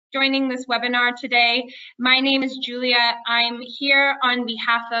joining this webinar today. My name is Julia. I'm here on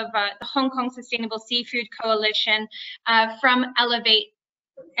behalf of the Hong Kong Sustainable Seafood Coalition from Elevate,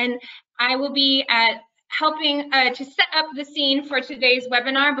 and I will be helping to set up the scene for today's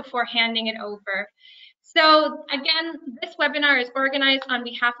webinar before handing it over. So again, this webinar is organized on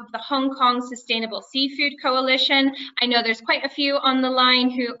behalf of the Hong Kong Sustainable Seafood Coalition. I know there's quite a few on the line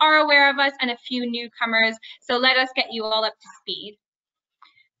who are aware of us and a few newcomers, so let us get you all up to speed.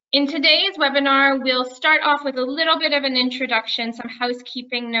 In today's webinar, we'll start off with a little bit of an introduction, some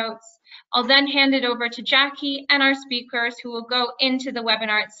housekeeping notes. I'll then hand it over to Jacqui and our speakers who will go into the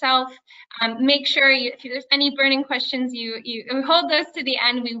webinar itself. Make sure if there's any burning questions, you hold those to the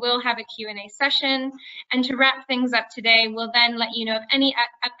end. We will have a Q&A session. And to wrap things up today, we'll then let you know of any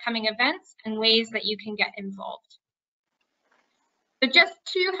upcoming events and ways that you can get involved. So just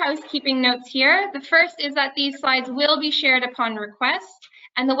two housekeeping notes here. The first is that these slides will be shared upon request,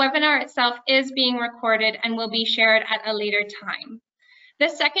 and the webinar itself is being recorded and will be shared at a later time. The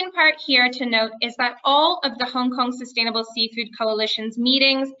second part here to note is that all of the Hong Kong Sustainable Seafood Coalition's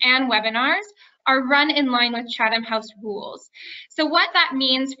meetings and webinars are run in line with Chatham House rules. So what that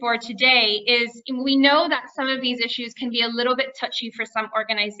means for today is we know that some of these issues can be a little bit touchy for some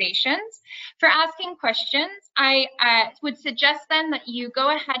organizations. For asking questions, I would suggest then that you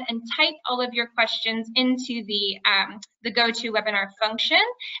go ahead and type all of your questions into the GoToWebinar function,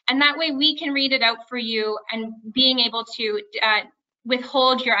 and that way we can read it out for you and being able to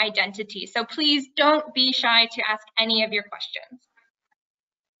withhold your identity. So please don't be shy to ask any of your questions.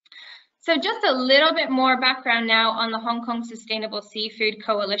 So just a little bit more background now on the Hong Kong Sustainable Seafood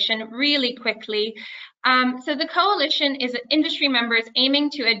Coalition really quickly. So the coalition is industry members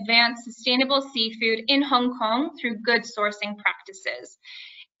aiming to advance sustainable seafood in Hong Kong through good sourcing practices.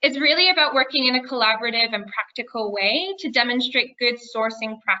 It's really about working in a collaborative and practical way to demonstrate good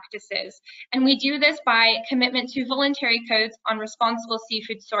sourcing practices. And we do this by commitment to voluntary codes on responsible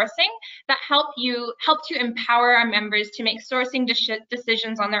seafood sourcing that help to empower our members to make sourcing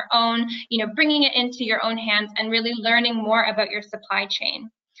decisions on their own, bringing it into your own hands and really learning more about your supply chain.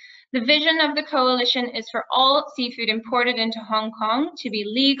 The vision of the coalition is for all seafood imported into Hong Kong to be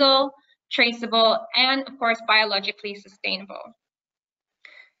legal, traceable, and of course, biologically sustainable.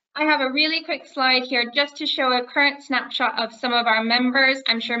 I have a really quick slide here just to show a current snapshot of some of our members.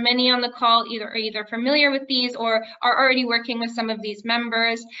 I'm sure many on the call are either familiar with these or are already working with some of these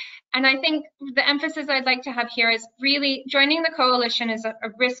members. And I think the emphasis I'd like to have here is really joining the coalition is a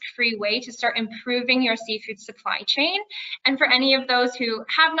risk-free way to start improving your seafood supply chain. And for any of those who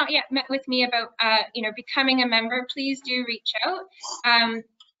have not yet met with me about becoming a member, please do reach out.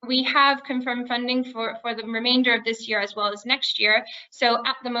 We have confirmed funding for the remainder of this year as well as next year. So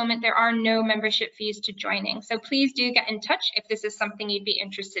at the moment, there are no membership fees to joining. So please do get in touch if this is something you'd be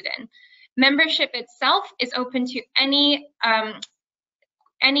interested in. Membership itself is open to any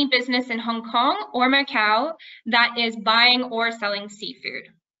business in Hong Kong or Macau that is buying or selling seafood.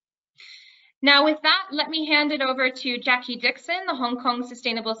 Now with that, let me hand it over to Jacqui Dixon, the Hong Kong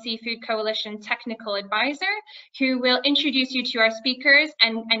Sustainable Seafood Coalition Technical Advisor, who will introduce you to our speakers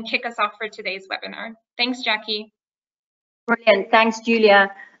and kick us off for today's webinar. Thanks, Jacqui. Brilliant, thanks, Julia.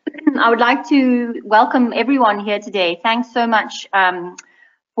 I would like to welcome everyone here today. Thanks so much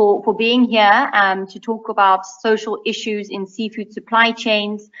for being here to talk about social issues in seafood supply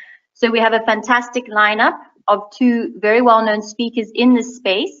chains. So we have a fantastic lineup of two very well-known speakers in this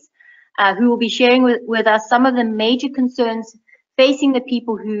space. Who will be sharing with us some of the major concerns facing the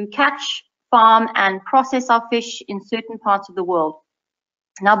people who catch, farm, and process our fish in certain parts of the world.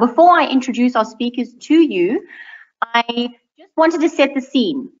 Now, before I introduce our speakers to you, I just wanted to set the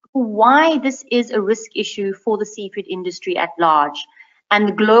scene for why this is a risk issue for the seafood industry at large and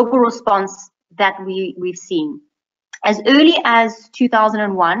the global response that we've seen. As early as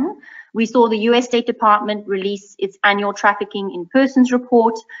 2001, we saw the US State Department release its annual Trafficking in Persons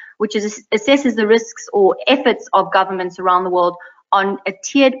report, which assesses the risks or efforts of governments around the world on a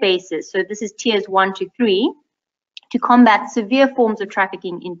tiered basis. So this is tiers 1 to 3 to combat severe forms of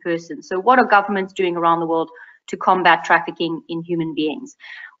trafficking in persons. So what are governments doing around the world to combat trafficking in human beings?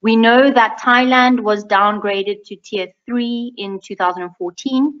 We know that Thailand was downgraded to tier 3 in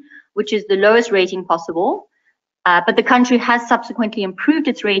 2014, which is the lowest rating possible. But the country has subsequently improved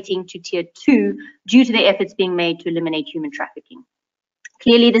its rating to tier 2 due to the efforts being made to eliminate human trafficking.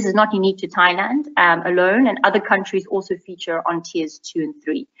 Clearly, this is not unique to Thailand alone, and other countries also feature on tiers 2 and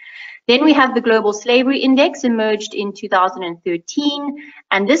 3. Then we have the Global Slavery Index, emerged in 2013,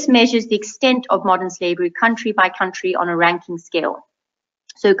 and this measures the extent of modern slavery country by country on a ranking scale.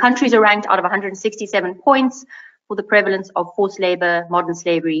 So countries are ranked out of 167 points for the prevalence of forced labor, modern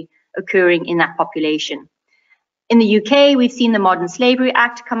slavery occurring in that population. In the UK, we've seen the Modern Slavery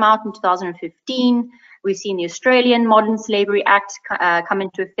Act come out in 2015. We've seen the Australian Modern Slavery Act come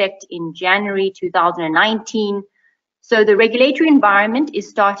into effect in January 2019. So the regulatory environment is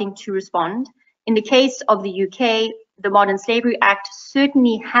starting to respond. In the case of the UK, the Modern Slavery Act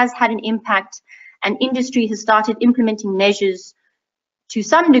certainly has had an impact, and industry has started implementing measures to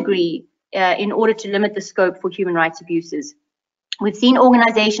some degree in order to limit the scope for human rights abuses. We've seen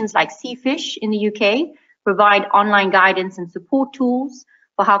organizations like Seafish in the UK provide online guidance and support tools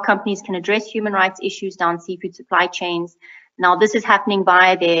for how companies can address human rights issues down seafood supply chains. Now, this is happening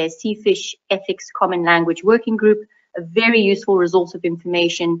via their Seafish Ethics Common Language Working Group, a very useful resource of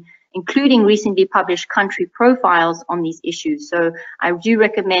information, including recently published country profiles on these issues. So I do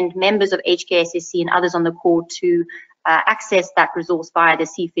recommend members of HKSSC and others on the call to access that resource via the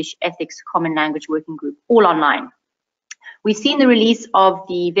Seafish Ethics Common Language Working Group, all online. We've seen the release of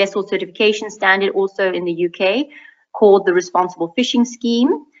the vessel certification standard also in the UK, called the Responsible Fishing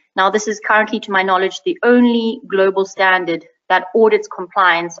Scheme. Now, this is currently, to my knowledge, the only global standard that audits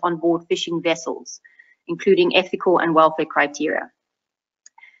compliance on board fishing vessels, including ethical and welfare criteria.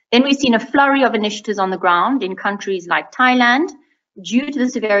 Then we've seen a flurry of initiatives on the ground in countries like Thailand, due to the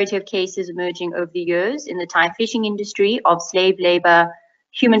severity of cases emerging over the years in the Thai fishing industry of slave labor,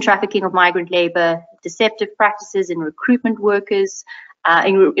 human trafficking of migrant labor, deceptive practices in recruitment workers,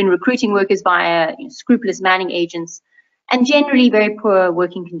 in recruiting workers via scrupulous manning agents, and generally very poor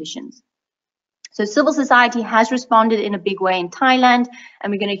working conditions. So civil society has responded in a big way in Thailand,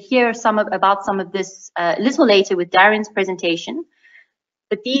 and we're going to hear about some of this a little later with Darian's presentation.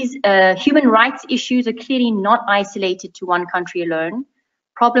 But these human rights issues are clearly not isolated to one country alone.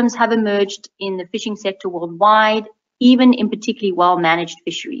 Problems have emerged in the fishing sector worldwide, even in particularly well-managed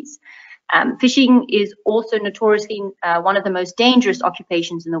fisheries. Fishing is also notoriously one of the most dangerous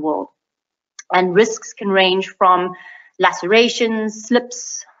occupations in the world. And risks can range from lacerations,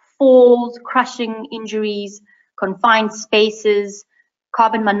 slips, falls, crushing injuries, confined spaces,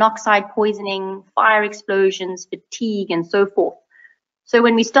 carbon monoxide poisoning, fire explosions, fatigue, and so forth. So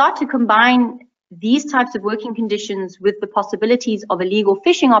when we start to combine these types of working conditions with the possibilities of illegal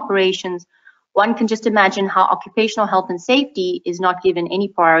fishing operations, one can just imagine how occupational health and safety is not given any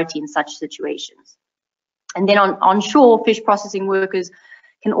priority in such situations. And then on shore, fish processing workers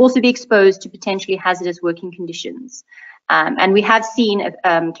can also be exposed to potentially hazardous working conditions. And we have seen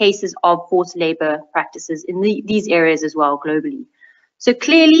cases of forced labor practices in these areas as well globally. So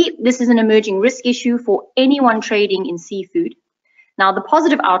clearly, this is an emerging risk issue for anyone trading in seafood. Now, the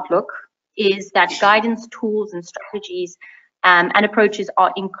positive outlook is that guidance, tools, and strategies and approaches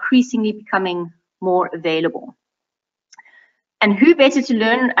are increasingly becoming more available. And who better to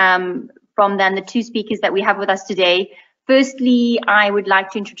learn from than the two speakers that we have with us today? Firstly, I would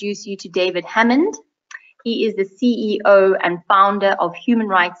like to introduce you to David Hammond. He is the CEO and founder of Human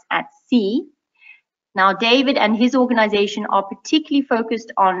Rights at Sea. Now, David and his organization are particularly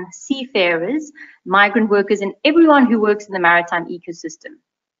focused on seafarers, migrant workers, and everyone who works in the maritime ecosystem.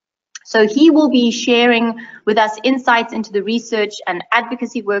 So he will be sharing with us insights into the research and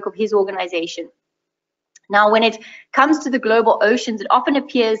advocacy work of his organization. Now, when it comes to the global oceans, it often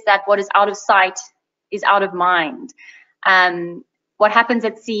appears that what is out of sight is out of mind. What happens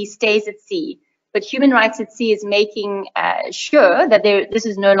at sea stays at sea. But Human Rights at Sea is making sure that this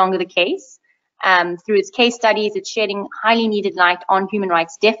is no longer the case. Through its case studies, it's shedding highly needed light on human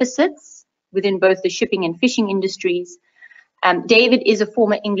rights deficits within both the shipping and fishing industries. David is a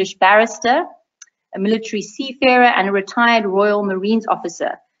former English barrister, a military seafarer, and a retired Royal Marines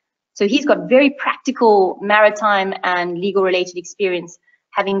officer. So he's got very practical maritime and legal related experience,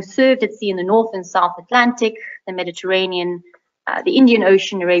 having served at sea in the North and South Atlantic, the Mediterranean, the Indian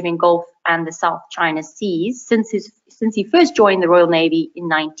Ocean, Arabian Gulf, and the South China Seas since he first joined the Royal Navy in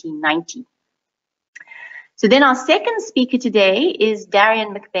 1990. So then our second speaker today is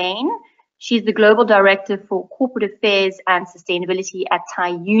Darian McBain. She's the Global Director for Corporate Affairs and Sustainability at Thai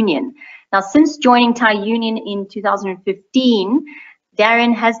Union. Now, since joining Thai Union in 2015,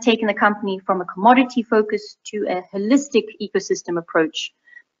 Darian has taken the company from a commodity focus to a holistic ecosystem approach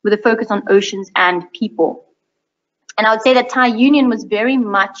with a focus on oceans and people. And I would say that Thai Union was very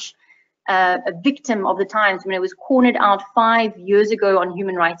much a victim of the times when it was cornered out 5 years ago on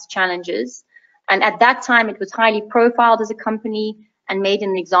human rights challenges. And at that time, it was highly profiled as a company and made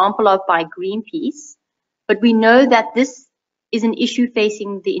an example of by Greenpeace. But we know that this is an issue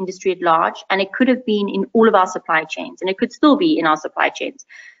facing the industry at large, and it could have been in all of our supply chains, and it could still be in our supply chains.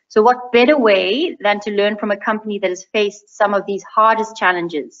 So what better way than to learn from a company that has faced some of these hardest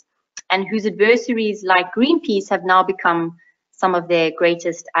challenges and whose adversaries like Greenpeace have now become some of their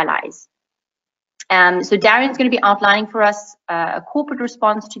greatest allies. So Darian's going to be outlining for us a corporate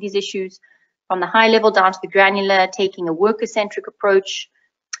response to these issues from the high level down to the granular, taking a worker-centric approach.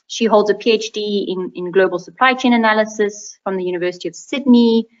 She holds a PhD in global supply chain analysis from the University of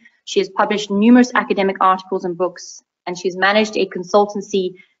Sydney. She has published numerous academic articles and books, and she's managed a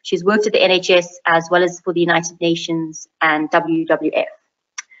consultancy. She's worked at the NHS as well as for the United Nations and WWF.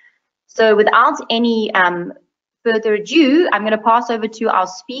 So without any further ado, I'm going to pass over to our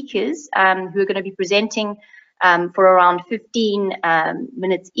speakers who are going to be presenting for around 15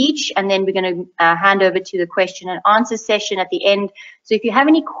 minutes each, and then we're going to hand over to the question and answer session at the end. So if you have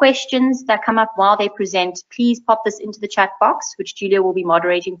any questions that come up while they present, please pop this into the chat box, which Julia will be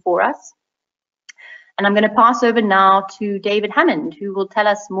moderating for us. And I'm going to pass over now to David Hammond, who will tell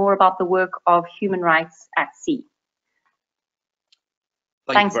us more about the work of human rights at sea.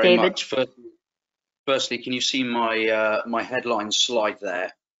 Thanks, Thank you very David. much. Firstly, can you see my my headline slide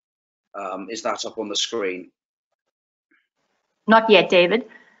there? Is that up on the screen? Not yet, David.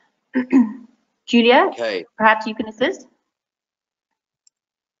 Julia, Okay. perhaps you can assist?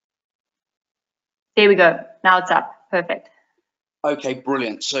 There we go. Now it's up. Perfect. Okay,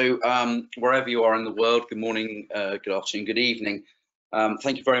 brilliant. So wherever you are in the world, good morning, good afternoon, good evening.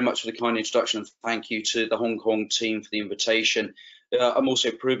 Thank you very much for the kind introduction, and thank you to the Hong Kong team for the invitation. I'm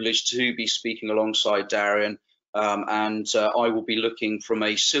also privileged to be speaking alongside Darian, and I will be looking from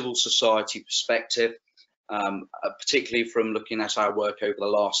a civil society perspective, particularly from looking at our work over the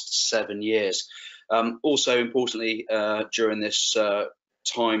last 7 years. Also importantly, during this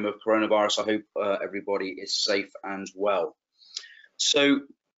time of coronavirus, I hope everybody is safe and well. So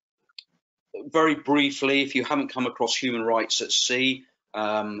very briefly, if you haven't come across Human Rights at Sea,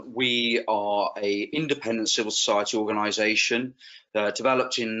 we are an independent civil society organisation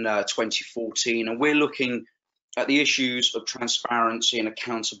developed in 2014, and we're looking at the issues of transparency and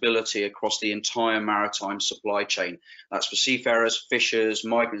accountability across the entire maritime supply chain. That's for seafarers, fishers,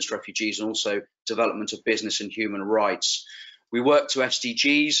 migrants, refugees, and also development of business and human rights. We work to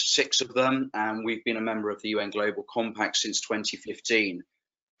SDGs, 6 of them, and we've been a member of the UN Global Compact since 2015.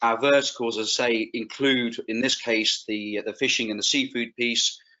 Our verticals, as I say, include, in this case, the fishing and the seafood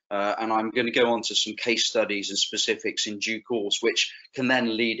piece, and I'm going to go on to some case studies and specifics in due course, which can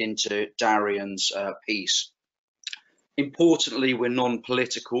then lead into Darian's piece. Importantly, we're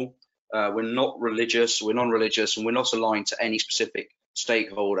non-political, we're not religious, we're non-religious, and we're not aligned to any specific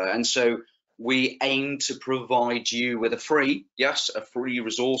stakeholder. And so we aim to provide you with a free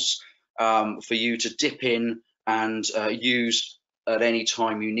resource for you to dip in and use at any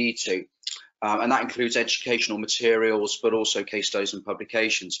time you need to. And that includes educational materials, but also case studies and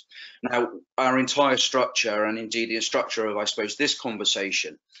publications. Now, our entire structure, and indeed the structure of, I suppose, this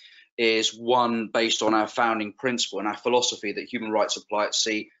conversation, is one based on our founding principle and our philosophy that human rights apply at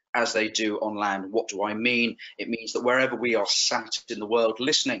sea as they do on land. What do I mean? It means that wherever we are sat in the world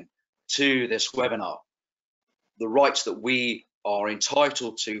listening to this webinar, the rights that we are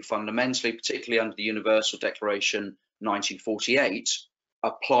entitled to fundamentally, particularly under the Universal Declaration 1948,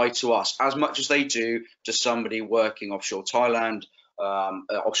 apply to us as much as they do to somebody working offshore Thailand,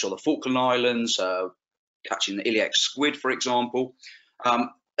 offshore the Falkland Islands, catching the iliac squid, for example.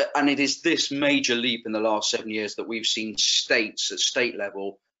 And it is this major leap in the last 7 years that we've seen states at state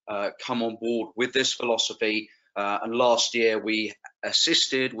level come on board with this philosophy. And last year we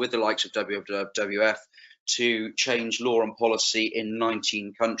assisted with the likes of WWF to change law and policy in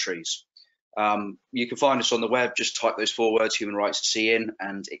 19 countries. You can find us on the web, just type those 4 words, human rights at sea, in,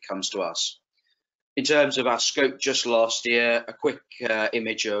 and it comes to us. In terms of our scope, just last year, a quick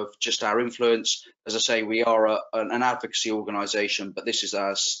image of just our influence. As I say, we are an advocacy organisation, but this is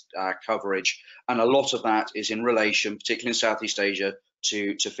our coverage, and a lot of that is in relation, particularly in Southeast Asia,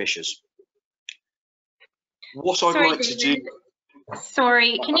 to fishers. What I'd like to do.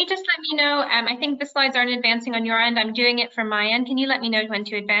 Sorry, can you just let me know? I think the slides aren't advancing on your end. I'm doing it from my end. Can you let me know when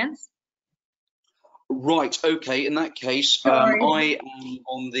to advance? Right, okay, in that case, I am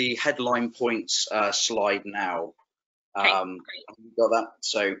on the headline points slide now. Okay, got that.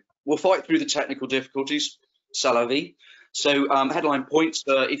 So we'll fight through the technical difficulties. C'est la vie. So headline points,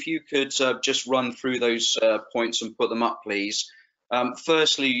 if you could just run through those points and put them up, please.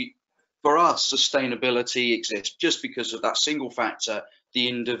 Firstly, for us, sustainability exists just because of that single factor, the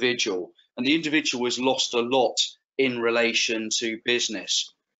individual. And the individual has lost a lot in relation to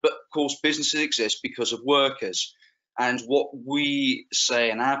business. But of course, businesses exist because of workers. And what we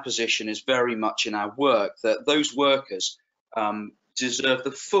say in our position is very much in our work that those workers deserve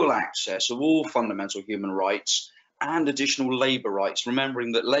the full access of all fundamental human rights and additional labour rights,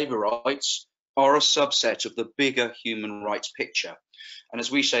 remembering that labour rights are a subset of the bigger human rights picture. And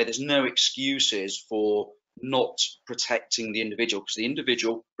as we say, there's no excuses for not protecting the individual, because the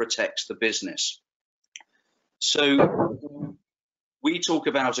individual protects the business. So we talk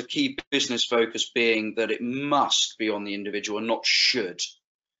about a key business focus being that it must be on the individual and not should.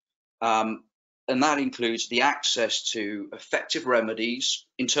 And that includes the access to effective remedies,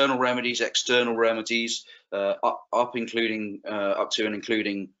 internal remedies, external remedies, up to and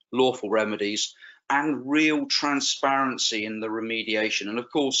including lawful remedies, and real transparency in the remediation. And of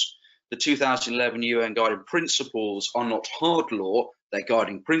course, the 2011 UN Guiding Principles are not hard law, they're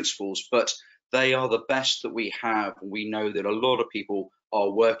guiding principles, but they are the best that we have. And we know that a lot of people are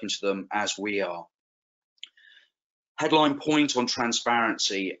working to them, as we are. Headline point on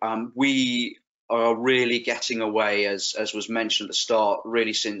transparency. We are really getting away, as was mentioned at the start,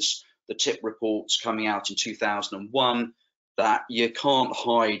 really since the TIP reports coming out in 2001, that you can't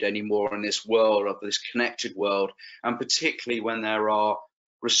hide anymore in this world, of this connected world, and particularly when there are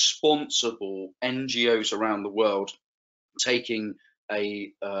responsible NGOs around the world taking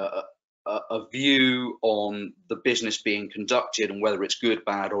a view on the business being conducted and whether it's good,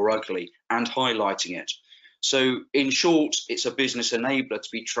 bad or ugly, and highlighting it. So in short, it's a business enabler to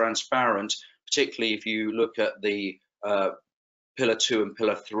be transparent, particularly if you look at the Pillar 2 and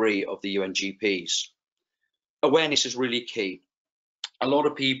Pillar 3 of the UNGPs. Awareness is really key. A lot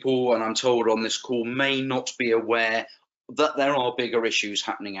of people, and I'm told on this call, may not be aware that there are bigger issues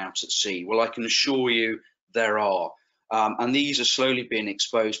happening out at sea. Well, I can assure you there are. And these are slowly being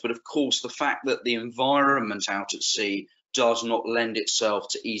exposed. But of course, the fact that the environment out at sea does not lend itself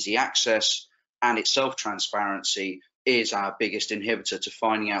to easy access and its self-transparency is our biggest inhibitor to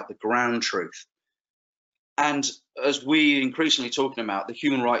finding out the ground truth. And as we increasingly talking about the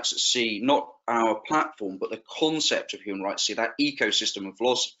human rights at sea, not our platform, but the concept of human rights at sea, that ecosystem of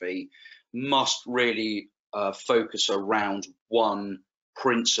philosophy must really focus around one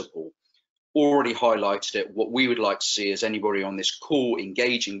principle. Already highlighted it, what we would like to see is anybody on this call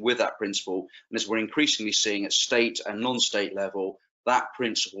engaging with that principle, and as we're increasingly seeing at state and non-state level, that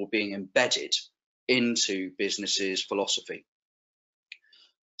principle being embedded into businesses' philosophy.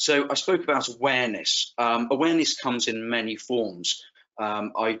 So I spoke about awareness. Awareness comes in many forms.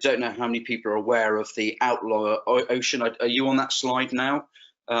 I don't know how many people are aware of the outlaw ocean. Are you on that slide now,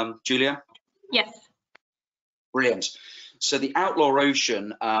 Julia? Yes. Brilliant. So the Outlaw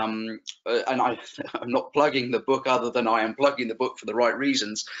Ocean, and I'm not plugging the book other than I am plugging the book for the right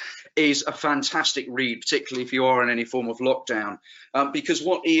reasons, is a fantastic read, particularly if you are in any form of lockdown, because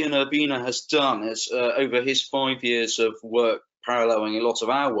what Ian Urbina has done is over his 5 years of work paralleling a lot of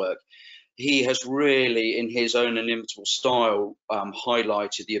our work, he has really, in his own inimitable style,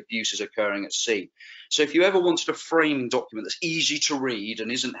 highlighted the abuses occurring at sea. So if you ever wanted a framing document that's easy to read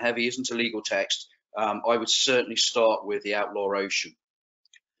and isn't heavy, isn't a legal text, I would certainly start with the Outlaw Ocean.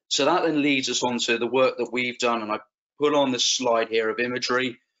 So that then leads us on to the work that we've done, and I put on this slide here of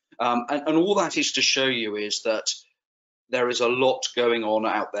imagery, and all that is to show you is that there is a lot going on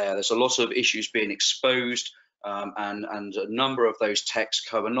out there. There's a lot of issues being exposed, and a number of those texts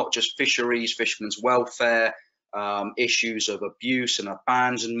cover not just fisheries, fishermen's welfare, issues of abuse and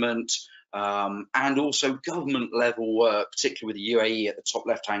abandonment, and also government level work, particularly with the UAE at the top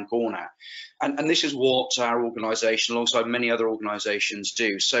left hand corner. And this is what our organisation, alongside many other organisations,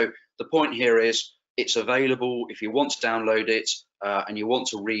 do. So the point here is it's available. If you want to download it and you want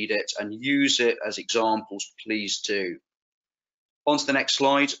to read it and use it as examples, please do. On to the next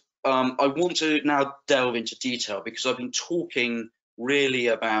slide. I want to now delve into detail because I've been talking really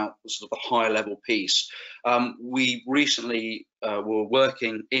about sort of the higher level piece. We recently were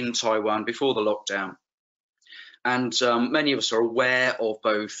working in Taiwan before the lockdown, and many of us are aware of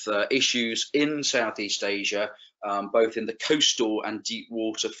both issues in Southeast Asia, both in the coastal and deep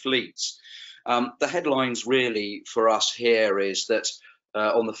water fleets. The headlines really for us here is that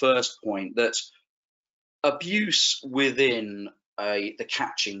on the first point, that abuse within the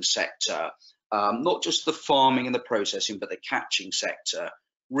catching sector, not just the farming and the processing, but the catching sector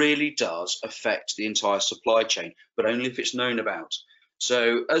really does affect the entire supply chain, but only if it's known about.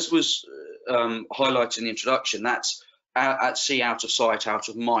 So as was highlighted in the introduction, that's at sea, out of sight, out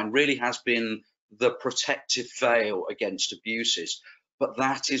of mind, really has been the protective veil against abuses, but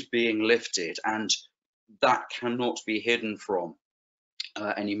that is being lifted and that cannot be hidden from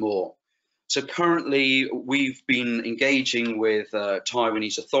anymore. So currently we've been engaging with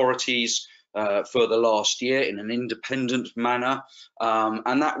Taiwanese authorities for the last year in an independent manner,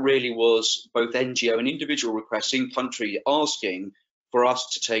 and that really was both NGO and individual requests in country asking for us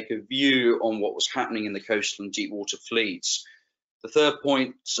to take a view on what was happening in the coastal and deep water fleets. The third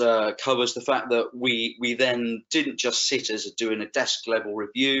point covers the fact that we then didn't just sit as doing a desk level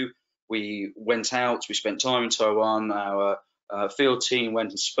review. We went out, we spent time in Taiwan. Our field team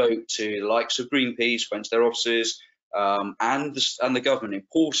went and spoke to the likes of Greenpeace, went to their offices, and the government,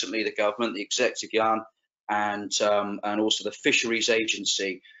 importantly the government, the executive yuan, and also the fisheries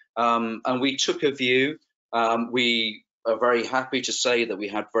agency. And we took a view. We are very happy to say that we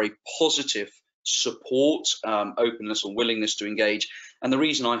had very positive support, openness and willingness to engage. And the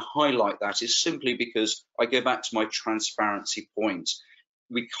reason I highlight that is simply because I go back to my transparency point.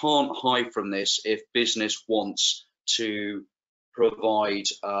 We can't hide from this if business wants to provide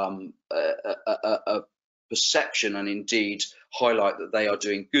a perception and indeed highlight that they are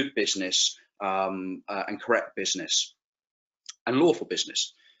doing good business and correct business and lawful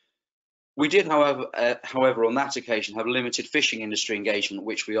business. We did, however, on that occasion have limited fishing industry engagement,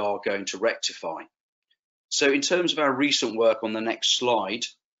 which we are going to rectify. So in terms of our recent work on the next slide,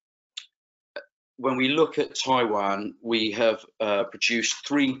 when we look at Taiwan, we have produced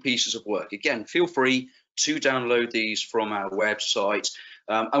 3 pieces of work. Again, feel free to download these from our website.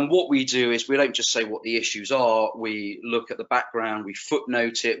 And what we do is we don't just say what the issues are, we look at the background, we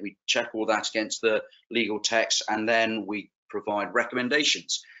footnote it, we check all that against the legal text, and then we provide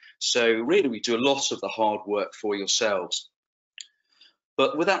recommendations. So really we do a lot of the hard work for yourselves.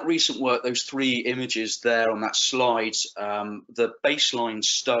 But with that recent work, those 3 images there on that slide, the baseline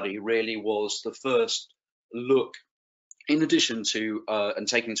study really was the first look, in addition to and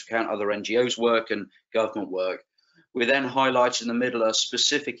taking into account other NGOs work and government work. We then highlighted in the middle a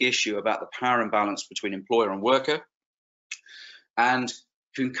specific issue about the power imbalance between employer and worker. And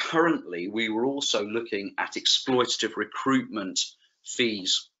concurrently, we were also looking at exploitative recruitment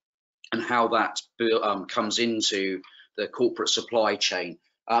fees and how that comes into the corporate supply chain.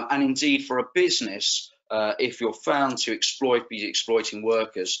 And indeed, for a business, if you're found to be exploiting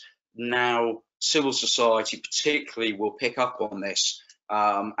workers, now civil society particularly will pick up on this,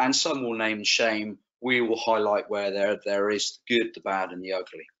 and some will name and shame. We will highlight where there is the good, the bad, and the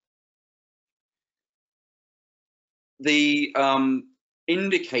ugly. The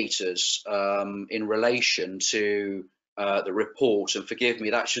indicators in relation to the report, and forgive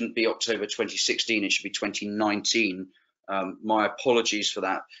me, that shouldn't be October 2016, it should be 2019. My apologies for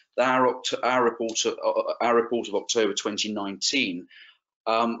that. Our report of October 2019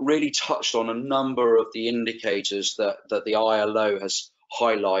 really touched on a number of the indicators that the ILO has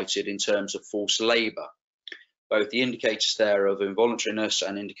highlighted in terms of forced labour, both the indicators there of involuntariness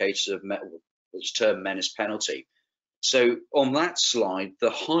and indicators of which term menace penalty. So on that slide, the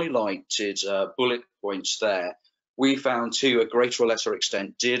highlighted bullet points there, we found to a greater or lesser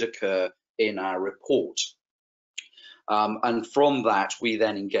extent did occur in our report. And from that, we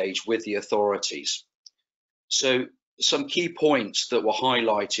then engaged with the authorities. So some key points that were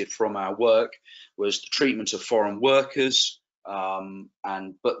highlighted from our work was the treatment of foreign workers,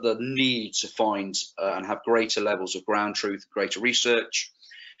 but the need to find and have greater levels of ground truth, greater research,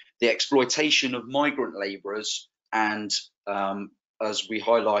 the exploitation of migrant labourers, and as we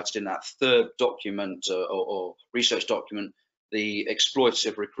highlighted in that 3rd document or research document, the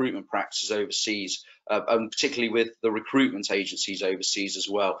exploitative recruitment practices overseas, and particularly with the recruitment agencies overseas as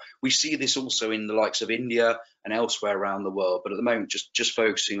well. We see this also in the likes of India and elsewhere around the world, but at the moment just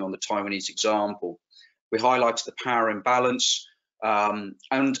focusing on the Taiwanese example. We highlighted the power imbalance, and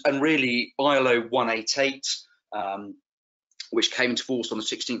really ILO 188, which came into force on the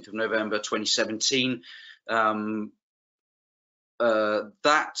 16th of November 2017.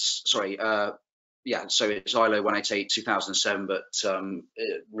 So it's ILO 188 2007, but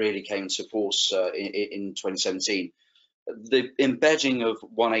it really came into force in 2017. The embedding of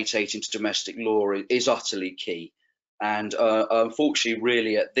 188 into domestic law is utterly key. And unfortunately,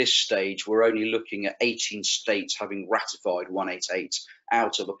 really at this stage, we're only looking at 18 states having ratified 188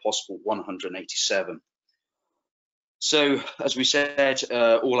 out of a possible 187. So, as we said,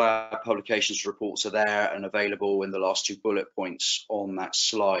 all our publications reports are there and available in the last 2 bullet points on that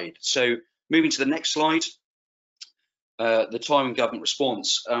slide. So, moving to the next slide, the Taiwan government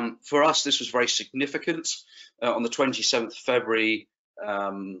response. For us, this was very significant. On the 27th of February,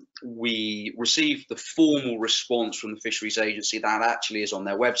 we received the formal response from the Fisheries Agency. That actually is on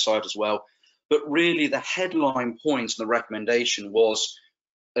their website as well. But really, the headline point and the recommendation was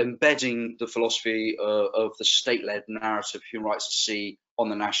embedding the philosophy of the state-led narrative of human rights at sea on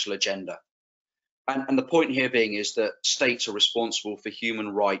the national agenda. And the point here being is that states are responsible for human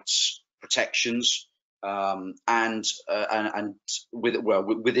rights protections and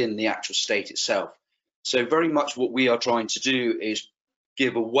within the actual state itself. So very much what we are trying to do is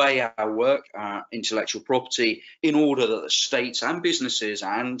give away our work, our intellectual property, in order that the states and businesses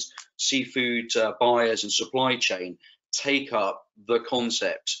and seafood buyers and supply chain take up the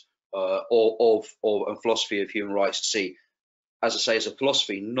concept of a philosophy of human rights at sea. As I say, as a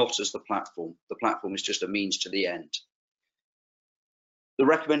philosophy, not as the platform. The platform is just a means to the end. The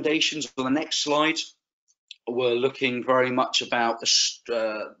recommendations on the next slide were looking very much about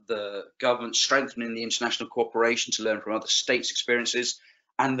the government strengthening the international cooperation to learn from other states' experiences,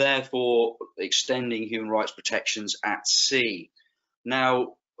 and therefore extending human rights protections at sea.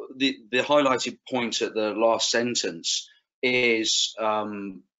 Now, the highlighted point at the last sentence is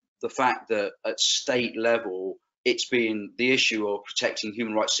the fact that at state level, it's been the issue of protecting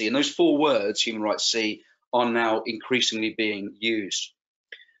human rights at sea. And those 4 words, human rights at sea, are now increasingly being used.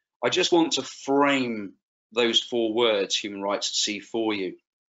 I just want to frame those 4 words, human rights at sea, for you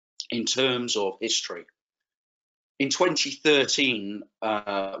in terms of history. In 2013,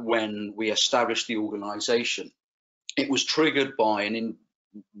 when we established the organisation, it was triggered by,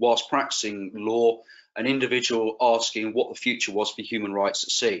 whilst practicing law, an individual asking what the future was for human rights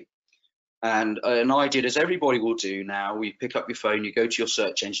at sea. And I did, as everybody will do now, you pick up your phone, you go to your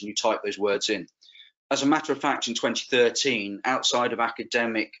search engine, you type those words in. As a matter of fact, in 2013, outside of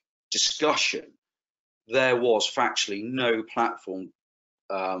academic discussion, there was factually no platform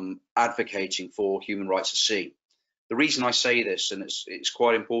advocating for human rights at sea. The reason I say this, and it's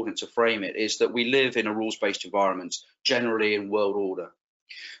quite important to frame it, is that we live in a rules-based environment, generally in world order.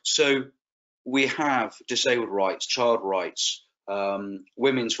 So we have disabled rights, child rights,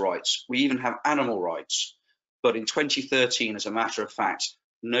 women's rights, we even have animal rights. But in 2013, as a matter of fact,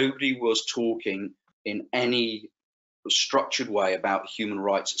 nobody was talking in any structured way about human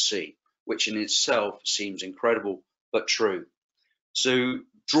rights at sea, which in itself seems incredible but true. So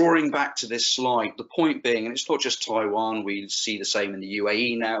drawing back to this slide, the point being, and it's not just Taiwan, we see the same in the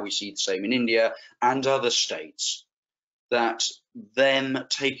UAE now, we see the same in India and other states, that them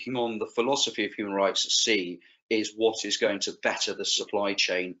taking on the philosophy of human rights at sea is what is going to better the supply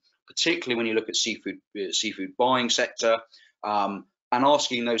chain, particularly when you look at seafood buying sector, and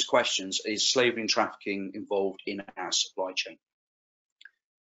asking those questions, is slavery and trafficking involved in our supply chain?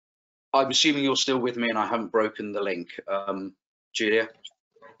 I'm assuming you're still with me and I haven't broken the link. Julia?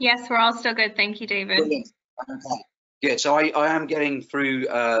 Yes, we're all still good. Thank you, David. Brilliant. Okay. Good. So I am getting through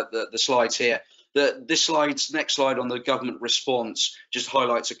the slides here. This next slide on the government response just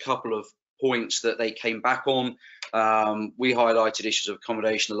highlights a couple of points that they came back on. We highlighted issues of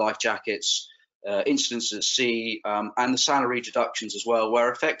accommodation, the life jackets, incidents at sea, and the salary deductions as well,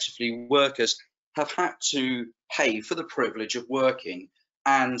 where effectively workers have had to pay for the privilege of working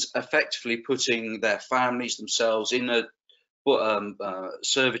and effectively putting their families themselves in a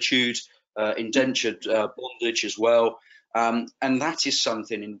servitude, indentured bondage as well. And that is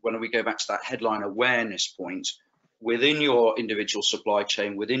something, when we go back to that headline awareness point, within your individual supply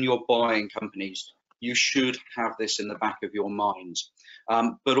chain, within your buying companies, you should have this in the back of your mind.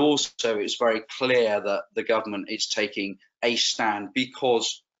 But also it's very clear that the government is taking a stand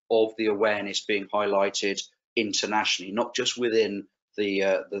because of the awareness being highlighted internationally, not just within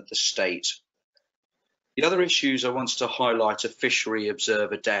the state. The other issues I wanted to highlight are fishery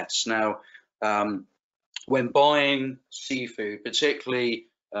observer deaths. Now, when buying seafood, particularly,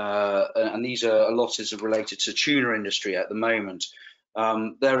 and these are a lot is related to tuna industry at the moment,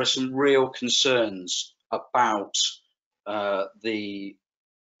 there are some real concerns about the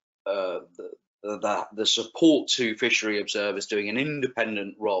support to fishery observers doing an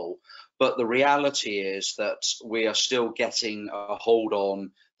independent role. But the reality is that we are still getting a hold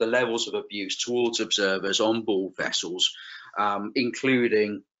on the levels of abuse towards observers on board vessels,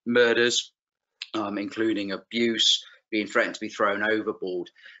 including murders, including abuse, being threatened to be thrown overboard.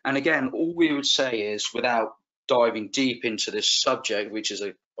 And again, all we would say is, without diving deep into this subject, which is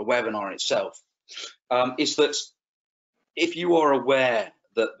a webinar in itself, is that if you are aware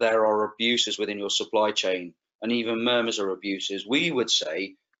that there are abuses within your supply chain, and even murmurs are abuses, we would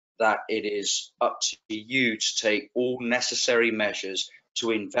say that it is up to you to take all necessary measures to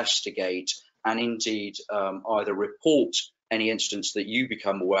investigate and indeed either report any incidents that you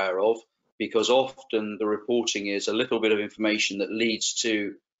become aware of, because often the reporting is a little bit of information that leads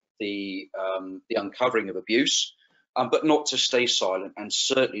to the uncovering of abuse, but not to stay silent, and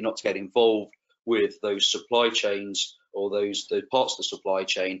certainly not to get involved with those supply chains or those parts of the supply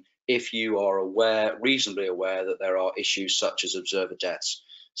chain if you are aware, reasonably aware, that there are issues such as observer deaths.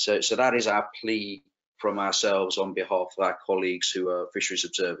 So that is our plea from ourselves on behalf of our colleagues who are fisheries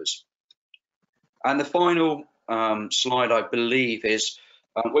observers. And the final slide, I believe, is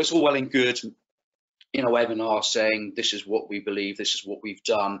well, it's all well and good in a webinar saying this is what we believe, this is what we've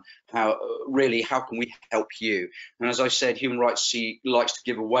done, how can we help you? And as I said, Human Rights C likes to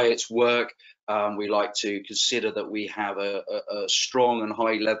give away its work. We like to consider that we have a strong and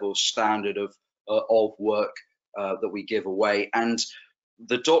high level standard of work that we give away. And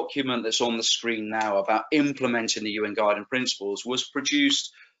the document that's on the screen now about implementing the UN Guiding Principles was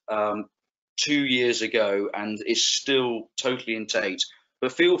produced 2 years ago and is still totally in date.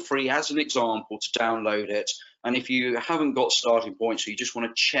 But feel free, as an example, to download it. And if you haven't got starting points, or you just want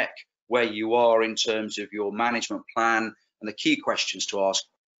to check where you are in terms of your management plan and the key questions to ask,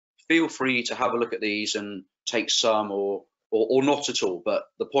 feel free to have a look at these and take some or not at all. But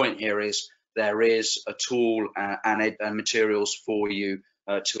the point here is there is a tool and materials for you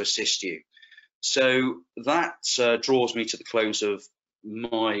to assist you. So that draws me to the close of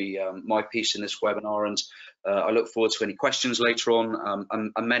my piece in this webinar, and I look forward to any questions later on,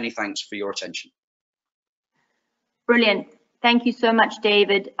 and many thanks for your attention. Brilliant. Thank you so much,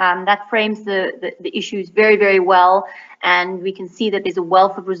 David. That frames the issues very, very well, and we can see that there's a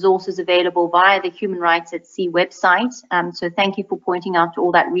wealth of resources available via the Human Rights at Sea website. So thank you for pointing out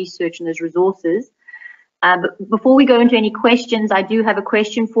all that research and those resources. But before we go into any questions, I do have a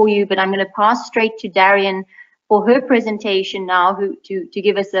question for you, but I'm going to pass straight to Darian for her presentation now, to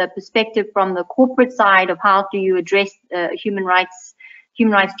give us a perspective from the corporate side of how do you address human rights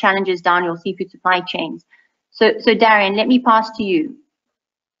challenges down your seafood supply chains. So Darian, let me pass to you.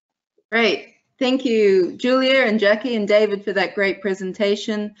 Great. Thank you, Julia and Jacqui and David, for that great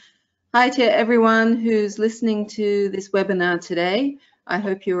presentation. Hi to everyone who's listening to this webinar today. I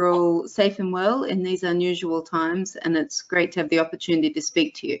hope you're all safe and well in these unusual times, and it's great to have the opportunity to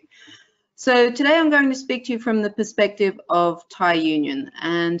speak to you. So today I'm going to speak to you from the perspective of Thai Union,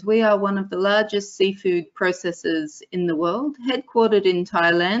 and we are one of the largest seafood processors in the world, headquartered in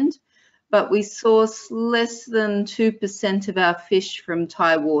Thailand, but we source less than 2% of our fish from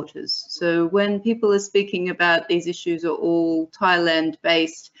Thai waters. So when people are speaking about these issues are all Thailand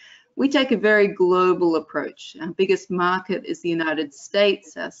based, we take a very global approach. Our biggest market is the United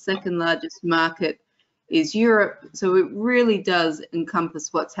States, our second largest market is Europe, so it really does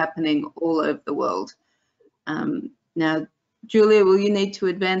encompass what's happening all over the world. Now, Julia, will you need to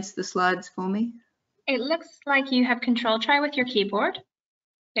advance the slides for me? It looks like you have control. Try with your keyboard.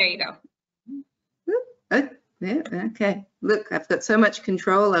 There you go. Oh, yeah, okay. Look, I've got so much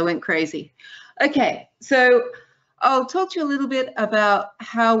control, I went crazy. Okay, so I'll talk to you a little bit about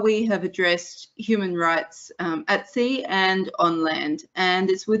how we have addressed human rights at sea and on land, and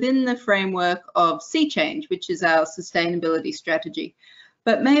it's within the framework of Sea Change, which is our sustainability strategy.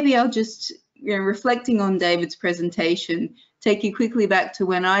 But maybe I'll just, reflecting on David's presentation, take you quickly back to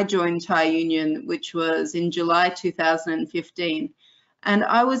when I joined Thai Union, which was in July 2015. And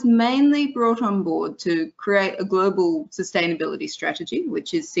I was mainly brought on board to create a global sustainability strategy,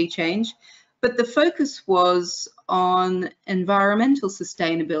 which is Sea Change. But the focus was on environmental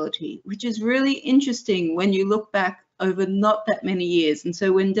sustainability, which is really interesting when you look back over not that many years. And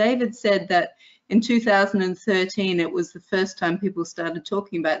so when David said that in 2013, it was the first time people started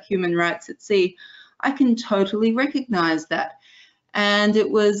talking about human rights at sea, I can totally recognize that. And it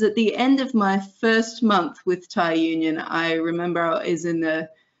was at the end of my first month with Thai Union. I remember I was in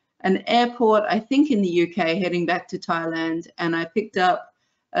an airport, I think in the UK, heading back to Thailand, and I picked up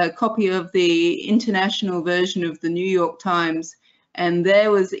a copy of the international version of the New York Times, and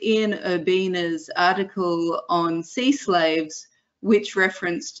there was Ian Urbina's article on sea slaves, which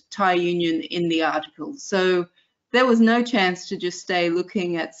referenced Thai Union in the article. So there was no chance to just stay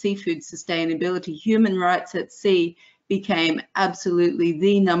looking at seafood sustainability. Human rights at sea became absolutely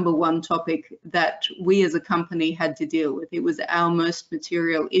the #1 topic that we as a company had to deal with. It was our most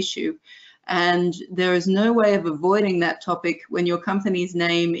material issue. And there is no way of avoiding that topic when your company's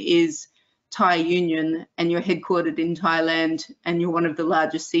name is Thai Union and you're headquartered in Thailand and you're one of the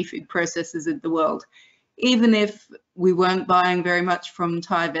largest seafood processors in the world. Even if we weren't buying very much from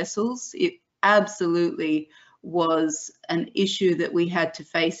Thai vessels, it absolutely was an issue that we had to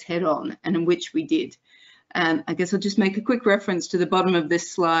face head on, and in which we did. And I guess I'll just make a quick reference to the bottom of this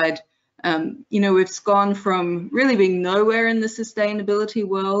slide. We've gone from really being nowhere in the sustainability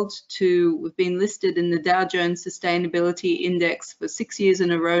world to we've been listed in the Dow Jones Sustainability Index for 6 years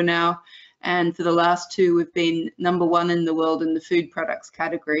in a row now. And for the last 2, we've been #1 in the world in the food products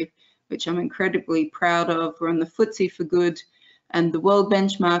category, which I'm incredibly proud of. We're on the FTSE for Good, and the World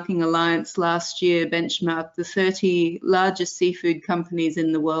Benchmarking Alliance last year benchmarked the 30 largest seafood companies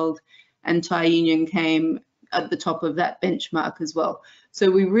in the world, and Thai Union came at the top of that benchmark as well. So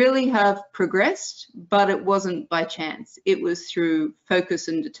we really have progressed, but it wasn't by chance. It was through focus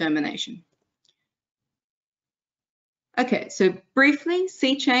and determination. Okay, so briefly,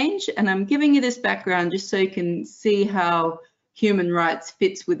 sea change, and I'm giving you this background just so you can see how human rights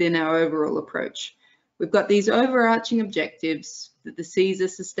fits within our overall approach. We've got these overarching objectives that the seas are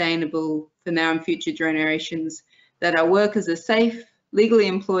sustainable for now and future generations, that our workers are safe, legally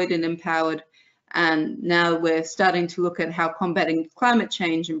employed and empowered, and now we're starting to look at how combating climate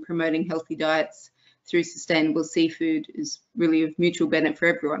change and promoting healthy diets through sustainable seafood is really of mutual benefit for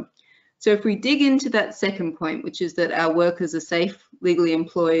everyone. So if we dig into that second point, which is that our workers are safe, legally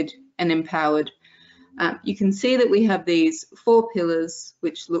employed and empowered, you can see that we have these 4 pillars,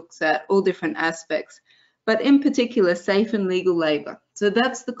 which looks at all different aspects, but in particular, safe and legal labour. So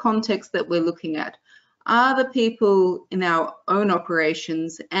that's the context that we're looking at. Are the people in our own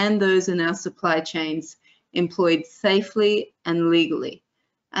operations and those in our supply chains employed safely and legally?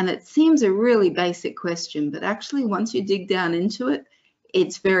 And it seems a really basic question, but actually once you dig down into it,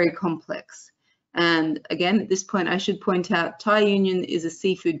 it's very complex. And again, at this point, I should point out Thai Union is a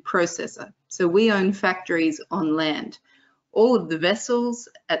seafood processor. So we own factories on land. All of the vessels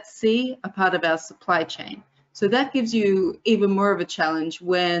at sea are part of our supply chain. So that gives you even more of a challenge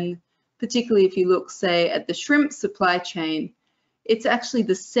when, particularly if you look, say, at the shrimp supply chain, it's actually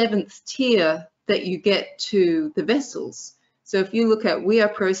the 7th tier that you get to the vessels. So if you look at, we are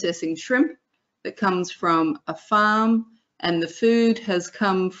processing shrimp that comes from a farm, and the food has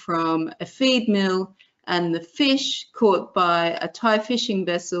come from a feed mill, and the fish caught by a Thai fishing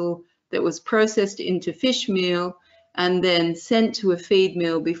vessel that was processed into fish meal and then sent to a feed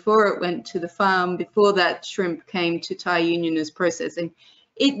mill before it went to the farm, before that shrimp came to Thai Union as processing.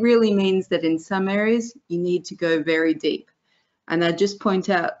 It really means that in some areas you need to go very deep. And I just point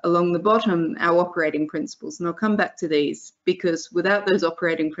out along the bottom our operating principles, and I'll come back to these, because without those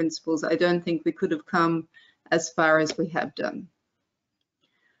operating principles, I don't think we could have come as far as we have done.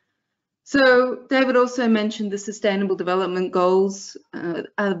 So David also mentioned the Sustainable Development Goals. Out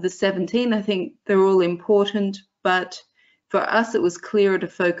of the 17, I think they're all important, but for us it was clearer to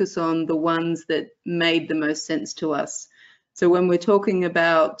focus on the ones that made the most sense to us. So when we're talking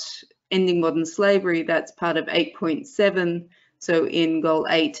about ending modern slavery, that's part of 8.7. So in Goal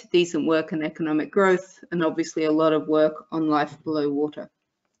 8, decent work and economic growth, and obviously a lot of work on life below water.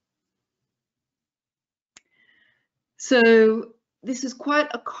 So this is quite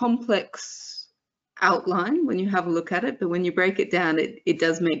a complex outline when you have a look at it, but when you break it down, it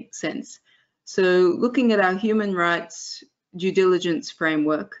does make sense. So looking at our human rights due diligence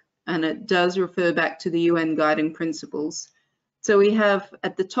framework, and it does refer back to the UN guiding principles. So we have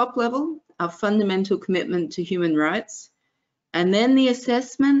at the top level, our fundamental commitment to human rights, and then the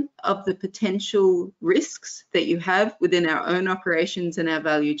assessment of the potential risks that you have within our own operations and our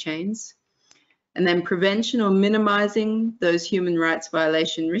value chains. And then prevention or minimizing those human rights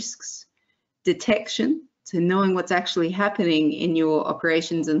violation risks, detection, so knowing what's actually happening in your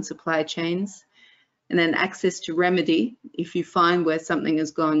operations and supply chains, and then access to remedy if you find where something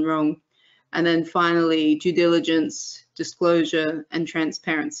has gone wrong, and then finally due diligence, disclosure, and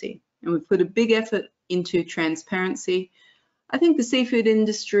transparency. And we've put a big effort into transparency. I think the seafood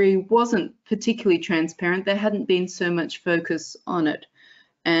industry wasn't particularly transparent. There hadn't been so much focus on it.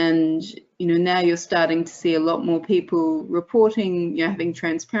 And now you're starting to see a lot more people reporting, having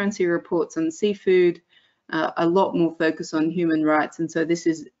transparency reports on seafood, a lot more focus on human rights. And so this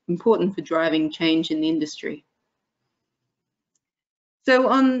is important for driving change in the industry. So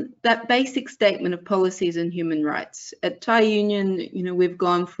on that basic statement of policies and human rights, at Thai Union, we've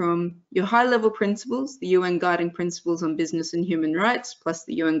gone from your high-level principles, the UN guiding principles on business and human rights, plus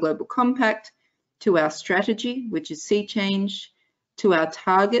the UN Global Compact, to our strategy, which is sea change, to our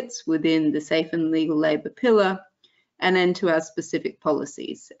targets within the safe and legal labour pillar, and then to our specific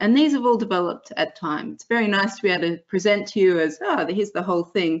policies. And these have all developed at time. It's very nice to be able to present to you as, here's the whole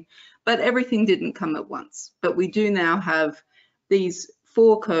thing, but everything didn't come at once. But we do now have these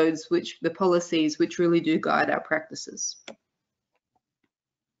 4 codes, the policies, which really do guide our practices.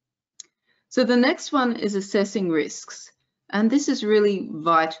 So the next one is assessing risks, and this is really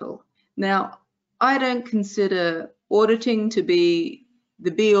vital. Now, I don't consider auditing to be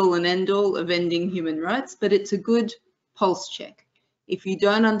the be-all and end-all of ending human rights, but it's a good pulse check. If you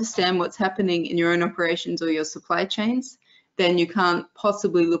don't understand what's happening in your own operations or your supply chains, then you can't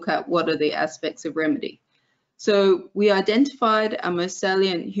possibly look at what are the aspects of remedy. So we identified our most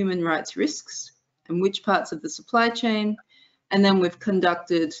salient human rights risks and which parts of the supply chain, and then we've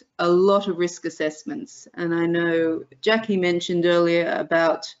conducted a lot of risk assessments. And I know Jacqui mentioned earlier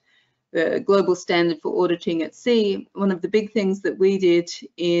about the global standard for auditing at sea. One of the big things that we did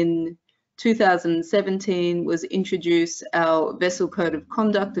in 2017 was introduce our vessel code of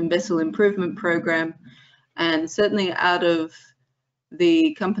conduct and vessel improvement program. And certainly out of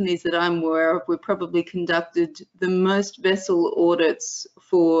the companies that I'm aware of, we probably conducted the most vessel audits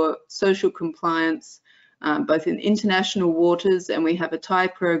for social compliance, both in international waters, and we have a Thai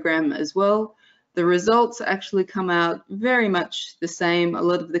program as well. The results actually come out very much the same. A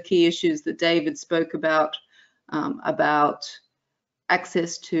lot of the key issues that David spoke about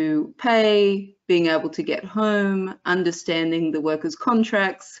access to pay, being able to get home, understanding the workers'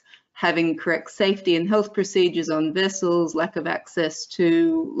 contracts, having correct safety and health procedures on vessels, lack of access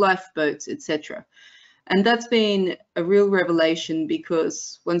to lifeboats, etc. And that's been a real revelation,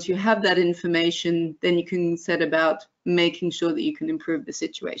 because once you have that information, then you can set about making sure that you can improve the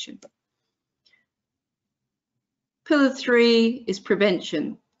situation. Pillar 3 is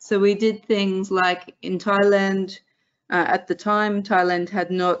prevention. So we did things like in Thailand, at the time, Thailand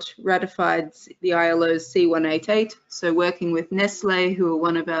had not ratified the ILO's C188. So working with Nestle, who are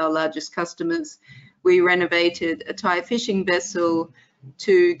one of our largest customers, we renovated a Thai fishing vessel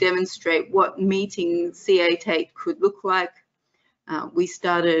to demonstrate what meeting C88 could look like. We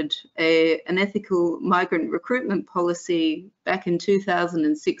started an ethical migrant recruitment policy back in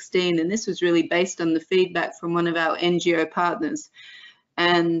 2016, and this was really based on the feedback from one of our NGO partners.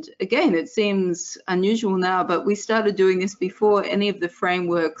 And again, it seems unusual now, but we started doing this before any of the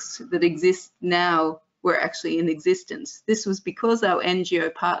frameworks that exist now were actually in existence. This was because our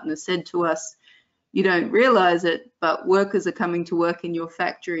NGO partner said to us, you don't realize it, but workers are coming to work in your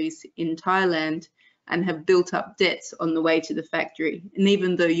factories in Thailand and have built up debts on the way to the factory. And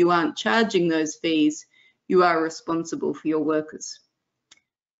even though you aren't charging those fees, you are responsible for your workers.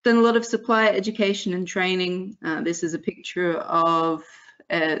 Done a lot of supplier education and training. This is a picture of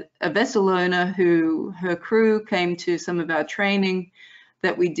a vessel owner who her crew came to some of our training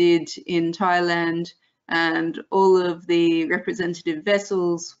that we did in Thailand, and all of the representative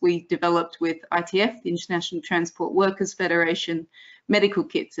vessels we developed with ITF, the International Transport Workers Federation, medical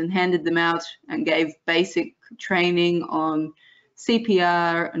kits, and handed them out and gave basic training on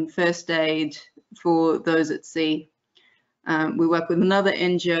CPR and first aid for those at sea. We work with another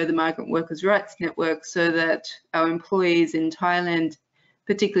NGO, the Migrant Workers' Rights Network, so that our employees in Thailand,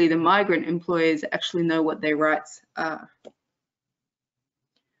 particularly the migrant employees, actually know what their rights are.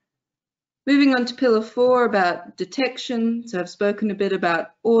 Moving on to pillar 4 about detection. So I've spoken a bit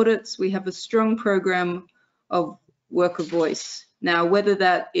about audits. We have a strong program of worker voice. Now, whether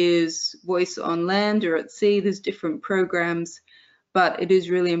that is voice on land or at sea, there's different programs, but it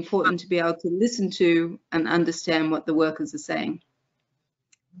is really important to be able to listen to and understand what the workers are saying.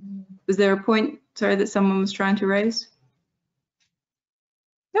 Was there a point, sorry, that someone was trying to raise?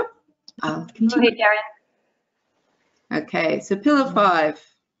 Yep, I'll continue. Go ahead, Darian. Okay, so pillar 5.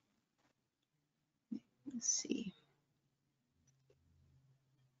 Let's see.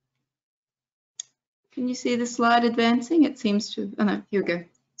 Can you see the slide advancing? It seems to, oh no, here we go.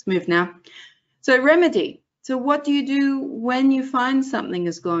 It's moved now. So remedy. So what do you do when you find something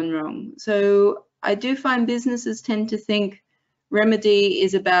has gone wrong? So I do find businesses tend to think remedy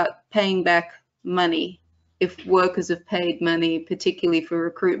is about paying back money if workers have paid money, particularly for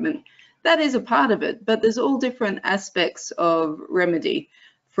recruitment. That is a part of it, but there's all different aspects of remedy.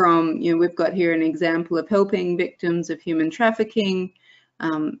 From, you know, we've got here an example of helping victims of human trafficking,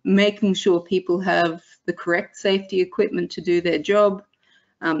 making sure people have the correct safety equipment to do their job,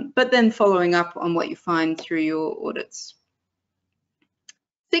 but then following up on what you find through your audits.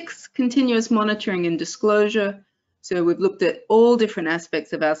 6, continuous monitoring and disclosure. So we've looked at all different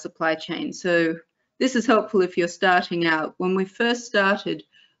aspects of our supply chain. So this is helpful if you're starting out. When we first started,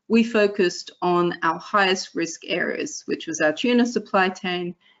 we focused on our highest risk areas, which was our tuna supply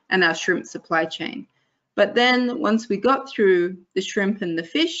chain and our shrimp supply chain. But then once we got through the shrimp and the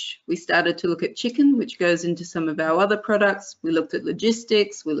fish, we started to look at chicken, which goes into some of our other products. We looked at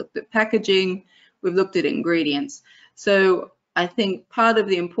logistics, we looked at packaging, we've looked at ingredients. So I think part of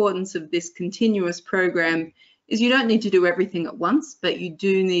the importance of this continuous program is you don't need to do everything at once, but you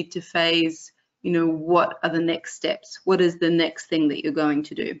do need to phase, you know, what are the next steps? What is the next thing that you're going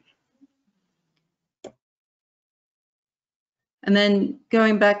to do? And then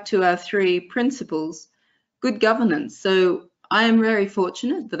going back to our 3 principles, good governance. So I am very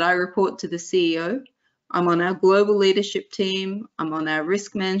fortunate that I report to the CEO. I'm on our global leadership team. I'm on our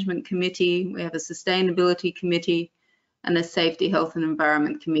risk management committee. We have a sustainability committee and a safety, health and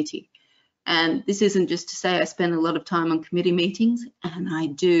environment committee. And this isn't just to say I spend a lot of time on committee meetings, and I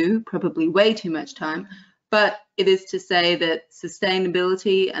do, probably way too much time, but it is to say that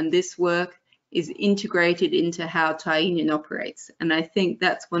sustainability and this work is integrated into how Thai Union operates. And I think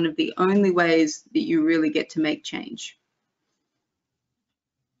that's one of the only ways that you really get to make change.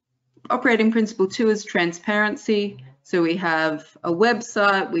 Operating principle 2 is transparency. So we have a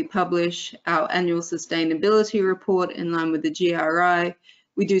website, we publish our annual sustainability report in line with the GRI.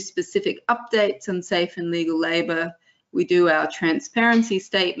 We do specific updates on safe and legal labour. We do our transparency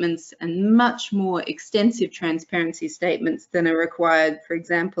statements and much more extensive transparency statements than are required, for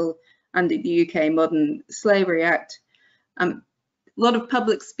example, under the UK Modern Slavery Act. A lot of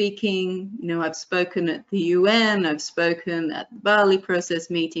public speaking, you know, I've spoken at the UN, I've spoken at the Bali process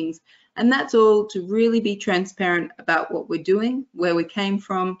meetings, and that's all to really be transparent about what we're doing, where we came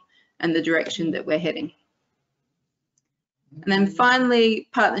from, and the direction that we're heading. And then finally,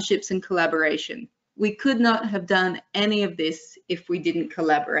 partnerships and collaboration. We could not have done any of this if we didn't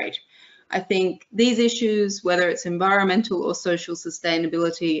collaborate. I think these issues, whether it's environmental or social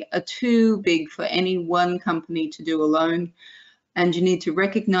sustainability, are too big for any one company to do alone. And you need to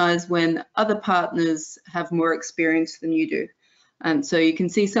recognize when other partners have more experience than you do. And so you can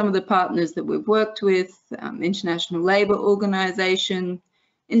see some of the partners that we've worked with, International Labour Organization,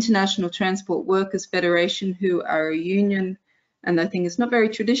 International Transport Workers Federation, who are a union. And I think it's not very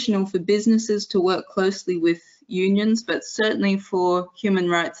traditional for businesses to work closely with unions, but certainly for human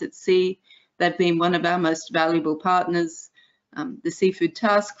rights at sea, they've been one of our most valuable partners. The Seafood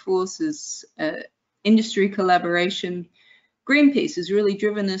Task Force is industry collaboration. Greenpeace has really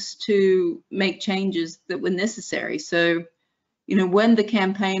driven us to make changes that were necessary. So, you know, when the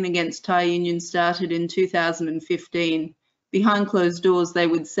campaign against Thai unions started in 2015, behind closed doors, they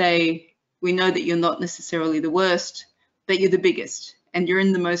would say, we know that you're not necessarily the worst, but you're the biggest, and you're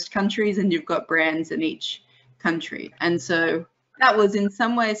in the most countries, and you've got brands in each country. And so that was in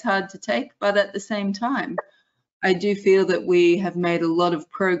some ways hard to take, but at the same time, I do feel that we have made a lot of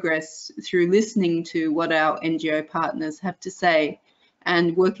progress through listening to what our NGO partners have to say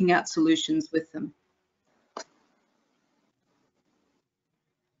and working out solutions with them.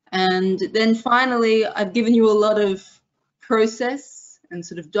 And then finally, I've given you a lot of process and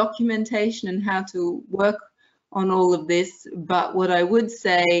sort of documentation and how to work on all of this, but what I would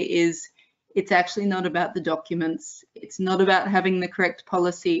say is it's actually not about the documents. It's not about having the correct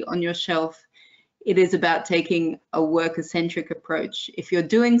policy on your shelf. It is about taking a worker-centric approach. If you're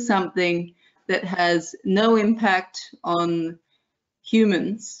doing something that has no impact on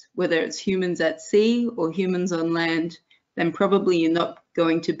humans, whether it's humans at sea or humans on land, then probably you're not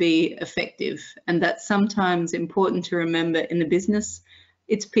going to be effective. And that's sometimes important to remember in the business.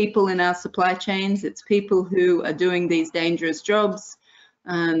 It's people in our supply chains, it's people who are doing these dangerous jobs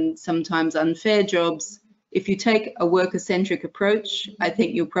and sometimes unfair jobs. If you take a worker-centric approach, I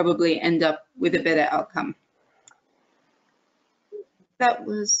think you'll probably end up with a better outcome. That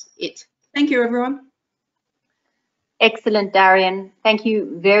was it. Thank you, everyone. Excellent, Darian. Thank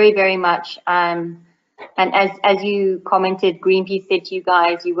you very, very much. And as you commented, Greenpeace said to you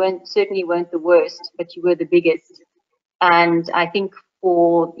guys, you certainly weren't the worst, but you were the biggest. And I think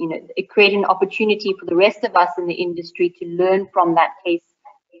for, you know, it created an opportunity for the rest of us in the industry to learn from that case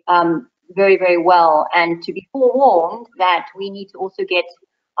very, very well, and to be forewarned that we need to also get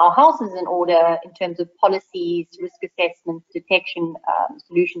our houses in order in terms of policies, risk assessments, detection,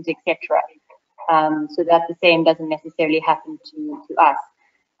 solutions, etc. So that the same doesn't necessarily happen to us.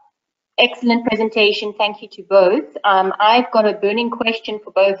 Excellent presentation. Thank you to both. I've got a burning question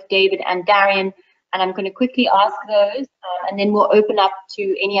for both David and Darian, and I'm going to quickly ask those, and then we'll open up to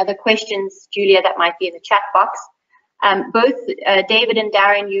any other questions, Julia, that might be in the chat box. Both David and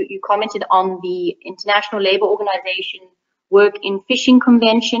Darian, you commented on the International Labour Organization Work in Fishing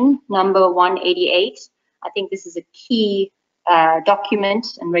Convention number 188. I think this is a key document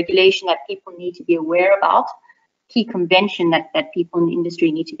and regulation that people need to be aware about, key convention that people in the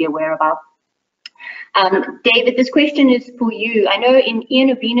industry need to be aware about. David, this question is for you. I know in Ian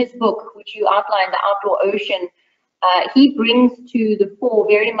Obina's book, which you outlined, The Outdoor Ocean, he brings to the fore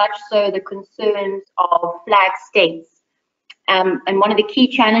very much so the concerns of flag states. And one of the key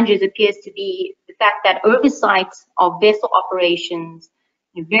challenges appears to be the fact that oversight of vessel operations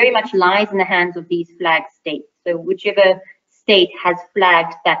very much lies in the hands of these flag states. So whichever state has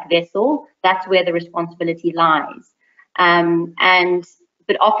flagged that vessel, that's where the responsibility lies.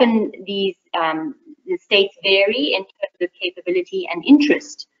 But often these the states vary in terms of capability and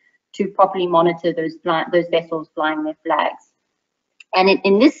interest to properly monitor those vessels flying their flags. And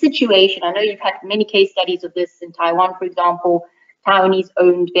in this situation, I know you've had many case studies of this in Taiwan, for example,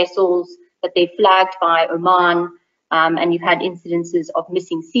 Taiwanese-owned vessels that they flagged by Oman, and you've had incidences of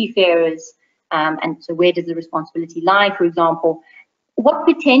missing seafarers. And so where does the responsibility lie, for example? What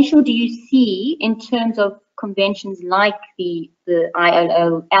potential do you see in terms of conventions like the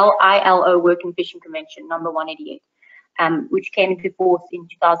ILO Work and Fishing Convention number 188? which came into force in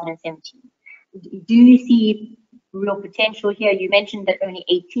 2017. Do you see real potential here? You mentioned that only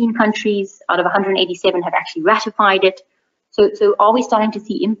 18 countries out of 187 have actually ratified it. So are we starting to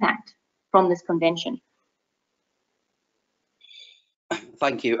see impact from this convention?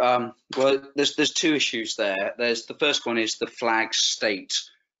 Thank you. Well, there's two issues there. The first one is the flag state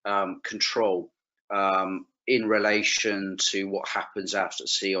control in relation to what happens out at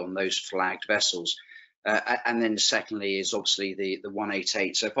sea on those flagged vessels. And then secondly is obviously the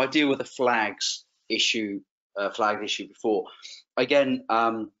 188. So if I deal with the flagged issue before, again,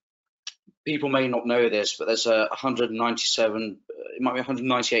 people may not know this, but there's 197, it might be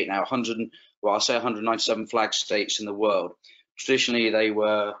 198 now, I'll say 197 flag states in the world. Traditionally, they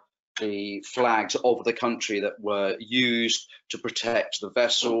were the flags of the country that were used to protect the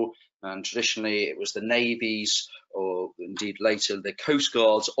vessel, and traditionally it was the navies, or indeed later the coast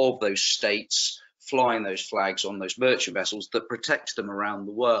guards of those states flying those flags on those merchant vessels that protect them around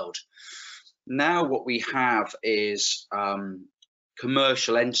the world. Now what we have is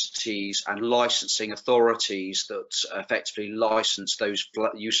commercial entities and licensing authorities that effectively license those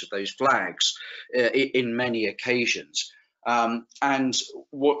use of those flags in many occasions. And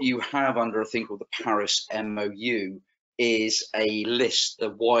what you have under a thing called the Paris MOU is a list, the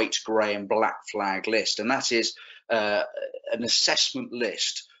white, grey and black flag list, and that is an assessment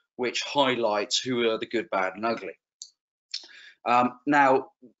list which highlights who are the good, bad and ugly.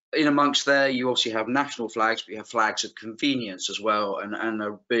 Now, in amongst there, you obviously have national flags, but you have flags of convenience as well, and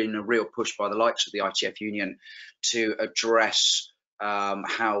there have been a real push by the likes of the ITF Union to address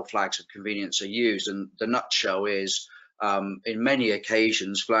how flags of convenience are used. And the nutshell is, in many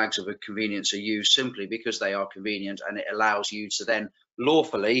occasions, flags of convenience are used simply because they are convenient, and it allows you to then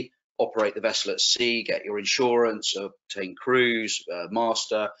lawfully operate the vessel at sea, get your insurance, obtain crews,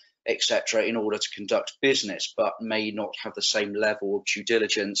 master, etc., in order to conduct business, but may not have the same level of due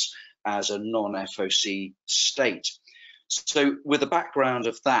diligence as a non-FOC state. So with the background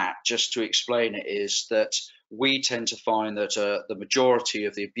of that, just to explain it, is that we tend to find that the majority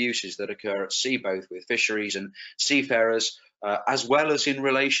of the abuses that occur at sea, both with fisheries and seafarers, as well as in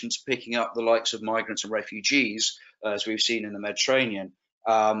relation to picking up the likes of migrants and refugees, as we've seen in the Mediterranean,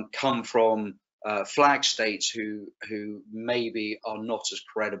 come from flag states who maybe are not as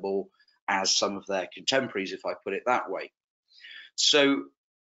credible as some of their contemporaries, if I put it that way. So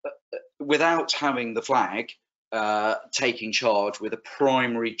without having the flag taking charge with a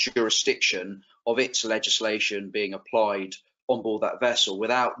primary jurisdiction of its legislation being applied on board that vessel,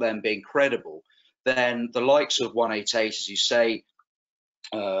 without them being credible, then the likes of 188, as you say,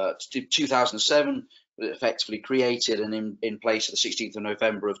 2007, effectively created and in place at the 16th of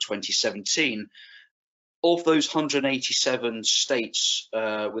November of 2017. Of those 187 states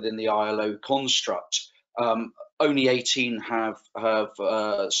within the ILO construct, only 18 have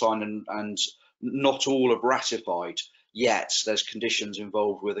signed and not all have ratified yet. There's conditions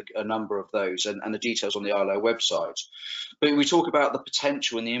involved with a number of those, and the details on the ILO website. But we talk about the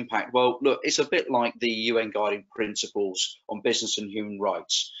potential and the impact. Well, look, it's a bit like the UN Guiding Principles on Business and Human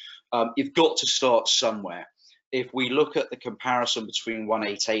Rights. You've got to start somewhere. If we look at the comparison between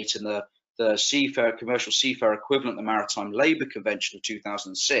 188 and the commercial seafarer equivalent, the Maritime Labour Convention of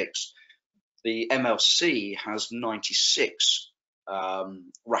 2006, the MLC has 96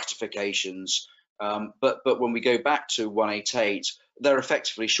 ratifications, but when we go back to 188, they're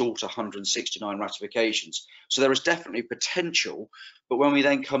effectively short 169 ratifications. So there is definitely potential, but when we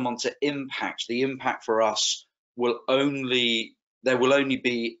then come on to impact, the impact for us there will only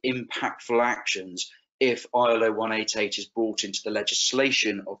be impactful actions if ILO 188 is brought into the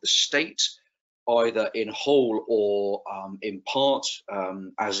legislation of the state, either in whole or in part,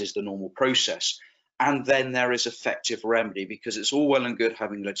 as is the normal process. And then there is effective remedy, because it's all well and good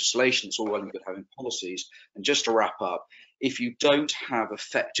having legislation, it's all well and good having policies. And just to wrap up, if you don't have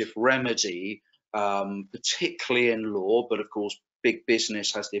effective remedy, particularly in law, but of course big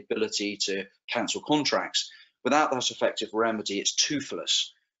business has the ability to cancel contracts, without that effective remedy, it's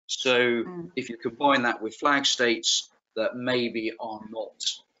toothless. So if you combine that with flag states that maybe are not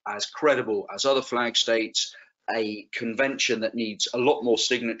as credible as other flag states, a convention that needs a lot more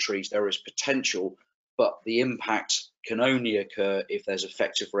signatories, there is potential, but the impact can only occur if there's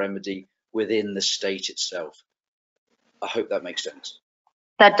effective remedy within the state itself. I hope that makes sense.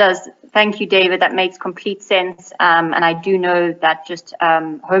 That does. Thank you, David. That makes complete sense. And I do know that just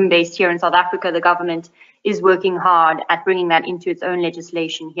home-based here in South Africa, the government is working hard at bringing that into its own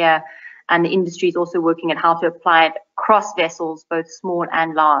legislation here. And the industry is also working at how to apply it across vessels, both small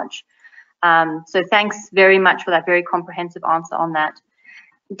and large. So thanks very much for that very comprehensive answer on that.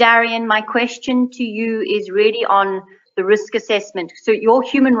 Darian, my question to you is really on the risk assessment. So your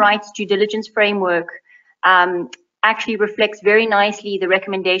human rights due diligence framework actually reflects very nicely the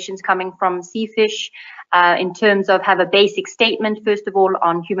recommendations coming from Seafish in terms of have a basic statement, first of all,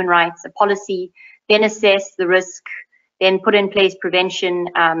 on human rights, a policy, then assess the risk, then put in place prevention,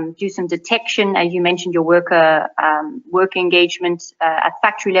 do some detection, as you mentioned, your work engagement at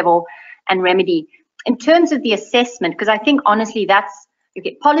factory level, and remedy. In terms of the assessment, because I think honestly that's,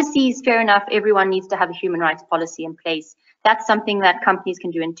 okay, policies, fair enough, everyone needs to have a human rights policy in place. That's something that companies can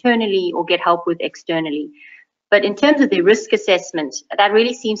do internally or get help with externally. But in terms of the risk assessment, that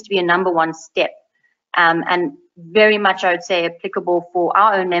really seems to be a #1 step, and very much, I would say, applicable for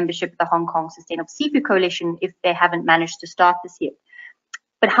our own membership of the Hong Kong Sustainable Seafood Coalition if they haven't managed to start this yet.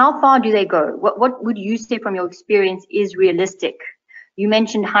 But how far do they go? What would you say from your experience is realistic? You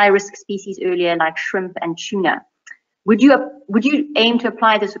mentioned high-risk species earlier, like shrimp and tuna. Would you aim to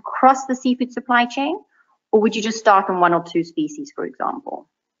apply this across the seafood supply chain, or would you just start on 1 or 2 species, for example?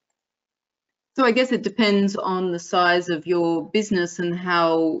 So I guess it depends on the size of your business and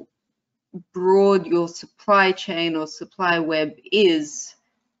how broad your supply chain or supply web is,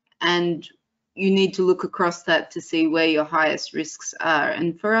 and you need to look across that to see where your highest risks are.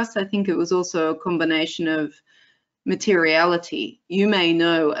 And for us, I think it was also a combination of materiality. You may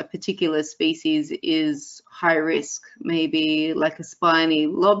know a particular species is high risk, maybe like a spiny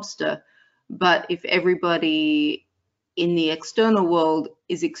lobster, but if everybody in the external world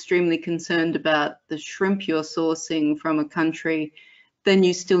is extremely concerned about the shrimp you're sourcing from a country, then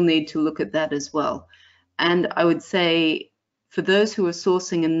you still need to look at that as well. And I would say for those who are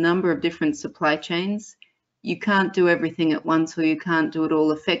sourcing a number of different supply chains, you can't do everything at once, or you can't do it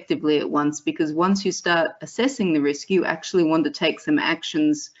all effectively at once, because once you start assessing the risk, you actually want to take some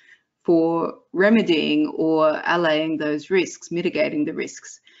actions for remedying or allaying those risks, mitigating the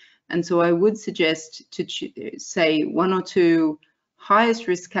risks. And so I would suggest to say 1 or 2 highest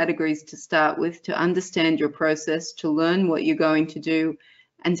risk categories to start with, to understand your process, to learn what you're going to do,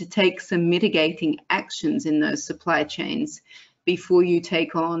 and to take some mitigating actions in those supply chains before you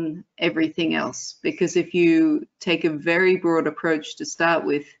take on everything else. Because if you take a very broad approach to start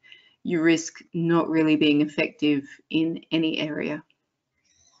with, you risk not really being effective in any area.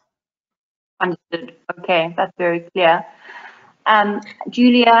 Understood. Okay, that's very clear.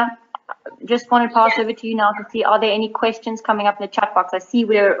 Julia, just want to pass over to you now to see, are there any questions coming up in the chat box? I see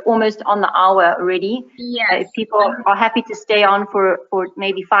we're almost on the hour already. Yes. If people are happy to stay on for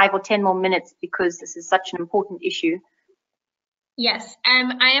maybe 5 or 10 more minutes, because this is such an important issue. Yes,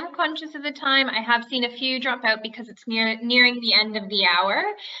 I am conscious of the time. I have seen a few drop out because it's nearing the end of the hour.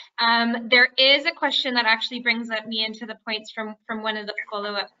 There is a question that actually brings me into the points from one of the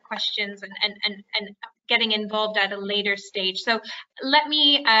follow-up questions and getting involved at a later stage. So let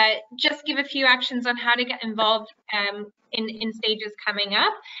me just give a few actions on how to get involved in stages coming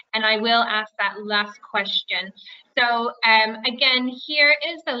up, and I will ask that last question. So again, here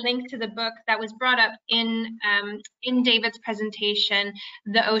is the link to the book that was brought up in David's presentation,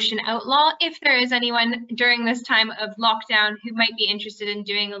 The Ocean Outlaw, if there is anyone during this time of lockdown who might be interested in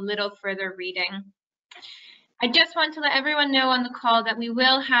doing a little further reading. I just want to let everyone know on the call that we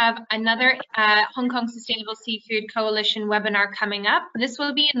will have another Hong Kong Sustainable Seafood Coalition webinar coming up. This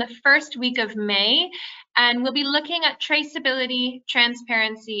will be in the first week of May, and we'll be looking at traceability,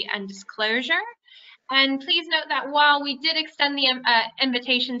 transparency, and disclosure. And please note that while we did extend the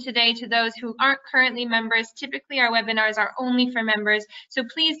invitation today to those who aren't currently members, typically our webinars are only for members. So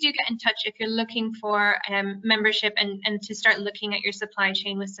please do get in touch if you're looking for membership and to start looking at your supply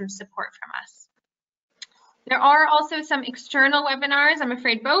chain with some support from us. There are also some external webinars. I'm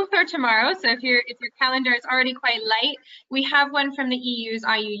afraid both are tomorrow. So if your calendar is already quite light, we have one from the EU's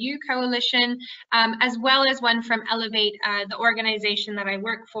IUU coalition, as well as one from Elevate, the organization that I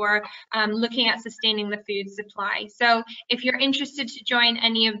work for, looking at sustaining the food supply. So if you're interested to join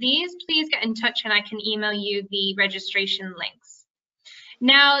any of these, please get in touch and I can email you the registration links.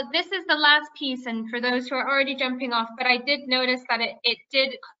 Now, this is the last piece, and for those who are already jumping off, but I did notice that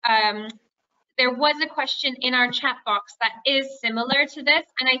there was a question in our chat box that is similar to this,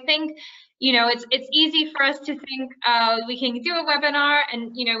 and I think, you know, it's easy for us to think we can do a webinar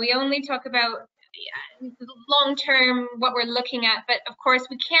and, you know, we only talk about long-term what we're looking at, but of course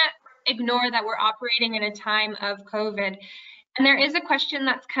we can't ignore that we're operating in a time of COVID. And there is a question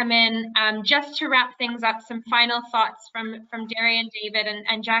that's come in, just to wrap things up, some final thoughts from Darian, David,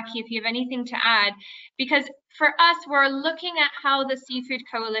 and Jacqui, if you have anything to add, because for us, we're looking at how the Seafood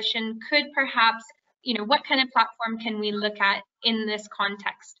Coalition could perhaps, you know, what kind of platform can we look at in this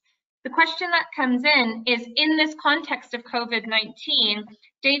context? The question that comes in is, in this context of COVID-19,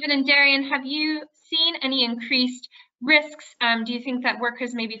 David and Darian, have you seen any increased risks do you think that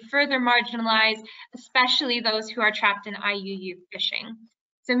workers may be further marginalized, especially those who are trapped in IUU fishing?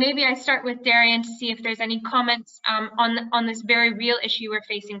 So maybe I start with Darian to see if there's any comments on this very real issue we're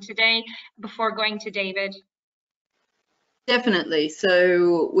facing today before going to David. Definitely.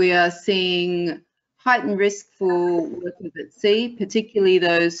 So we are seeing heightened risk for workers at sea, particularly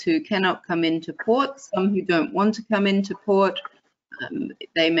those who cannot come into port, some who don't want to come into port.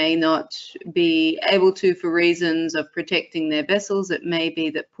 They may not be able to for reasons of protecting their vessels. It may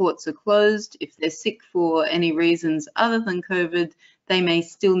be that ports are closed. If they're sick for any reasons other than COVID, they may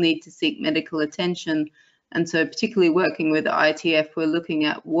still need to seek medical attention. And so particularly working with the ITF, we're looking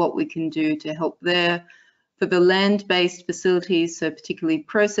at what we can do to help there. For the land-based facilities, so particularly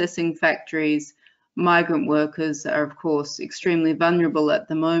processing factories, migrant workers are of course extremely vulnerable at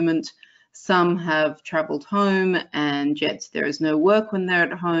the moment. Some have travelled home and yet there is no work when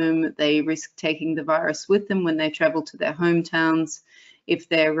they're at home. They risk taking the virus with them when they travel to their hometowns. If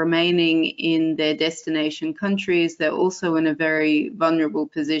they're remaining in their destination countries, they're also in a very vulnerable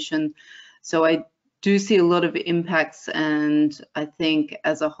position. So I do see a lot of impacts, and I think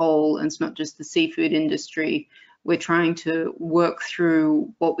as a whole, and it's not just the seafood industry, we're trying to work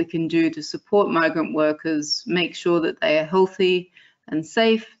through what we can do to support migrant workers, make sure that they are healthy and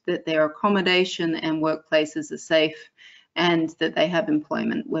safe, that their accommodation and workplaces are safe, and that they have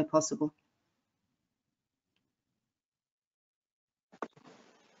employment where possible.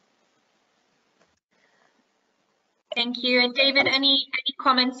 Thank you. And David, any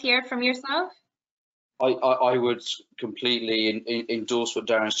comments here from yourself? I would completely endorse what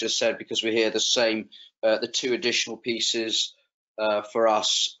Darian's just said, because we hear the same. The two additional pieces for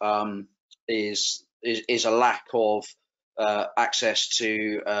us is a lack of access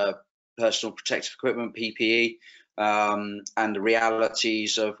to personal protective equipment, PPE, and the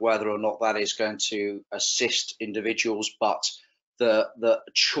realities of whether or not that is going to assist individuals, but the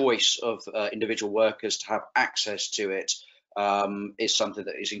choice of individual workers to have access to it is something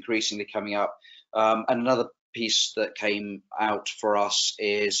that is increasingly coming up. And another piece that came out for us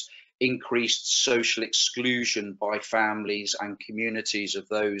is increased social exclusion by families and communities of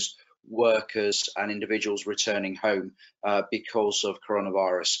those workers and individuals returning home because of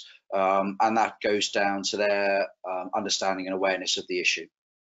coronavirus. And that goes down to their understanding and awareness of the issue.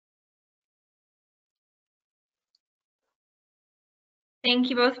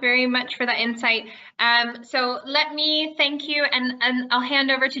 Thank you both very much for that insight. So let me thank you, and I'll hand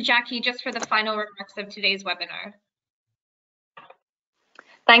over to Jacqui just for the final remarks of today's webinar.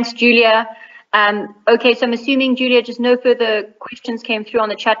 Thanks, Julia. Okay, so I'm assuming, Julia, just no further questions came through on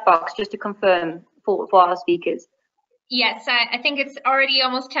the chat box, just to confirm for our speakers. Yes, I think it's already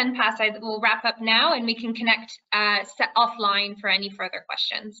almost 10 past. I will wrap up now and we can connect offline for any further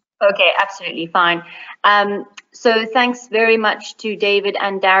questions. Okay, absolutely fine. So thanks very much to David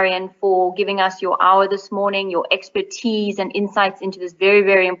and Darian for giving us your hour this morning, your expertise and insights into this very,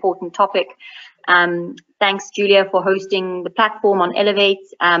 very important topic. Thanks, Julia, for hosting the platform on Elevate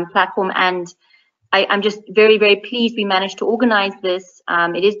platform. And I'm just very, very pleased we managed to organize this.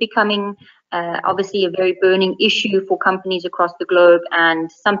 It is becoming obviously a very burning issue for companies across the globe, and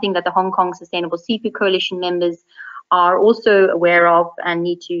something that the Hong Kong Sustainable Seafood Coalition members are also aware of and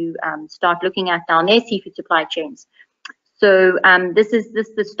need to start looking at down their seafood supply chains. So this is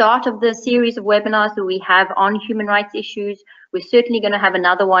the start of the series of webinars that we have on human rights issues. We're certainly going to have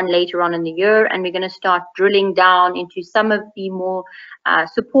another one later on in the year, and we're going to start drilling down into some of the more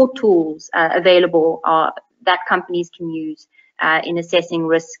support tools available that companies can use in assessing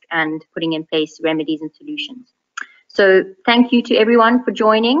risk and putting in place remedies and solutions. So thank you to everyone for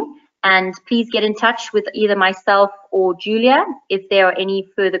joining, and please get in touch with either myself or Julia if there are any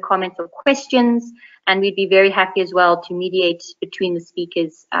further comments or questions, and we'd be very happy as well to mediate between the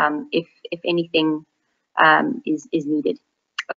speakers if anything is needed.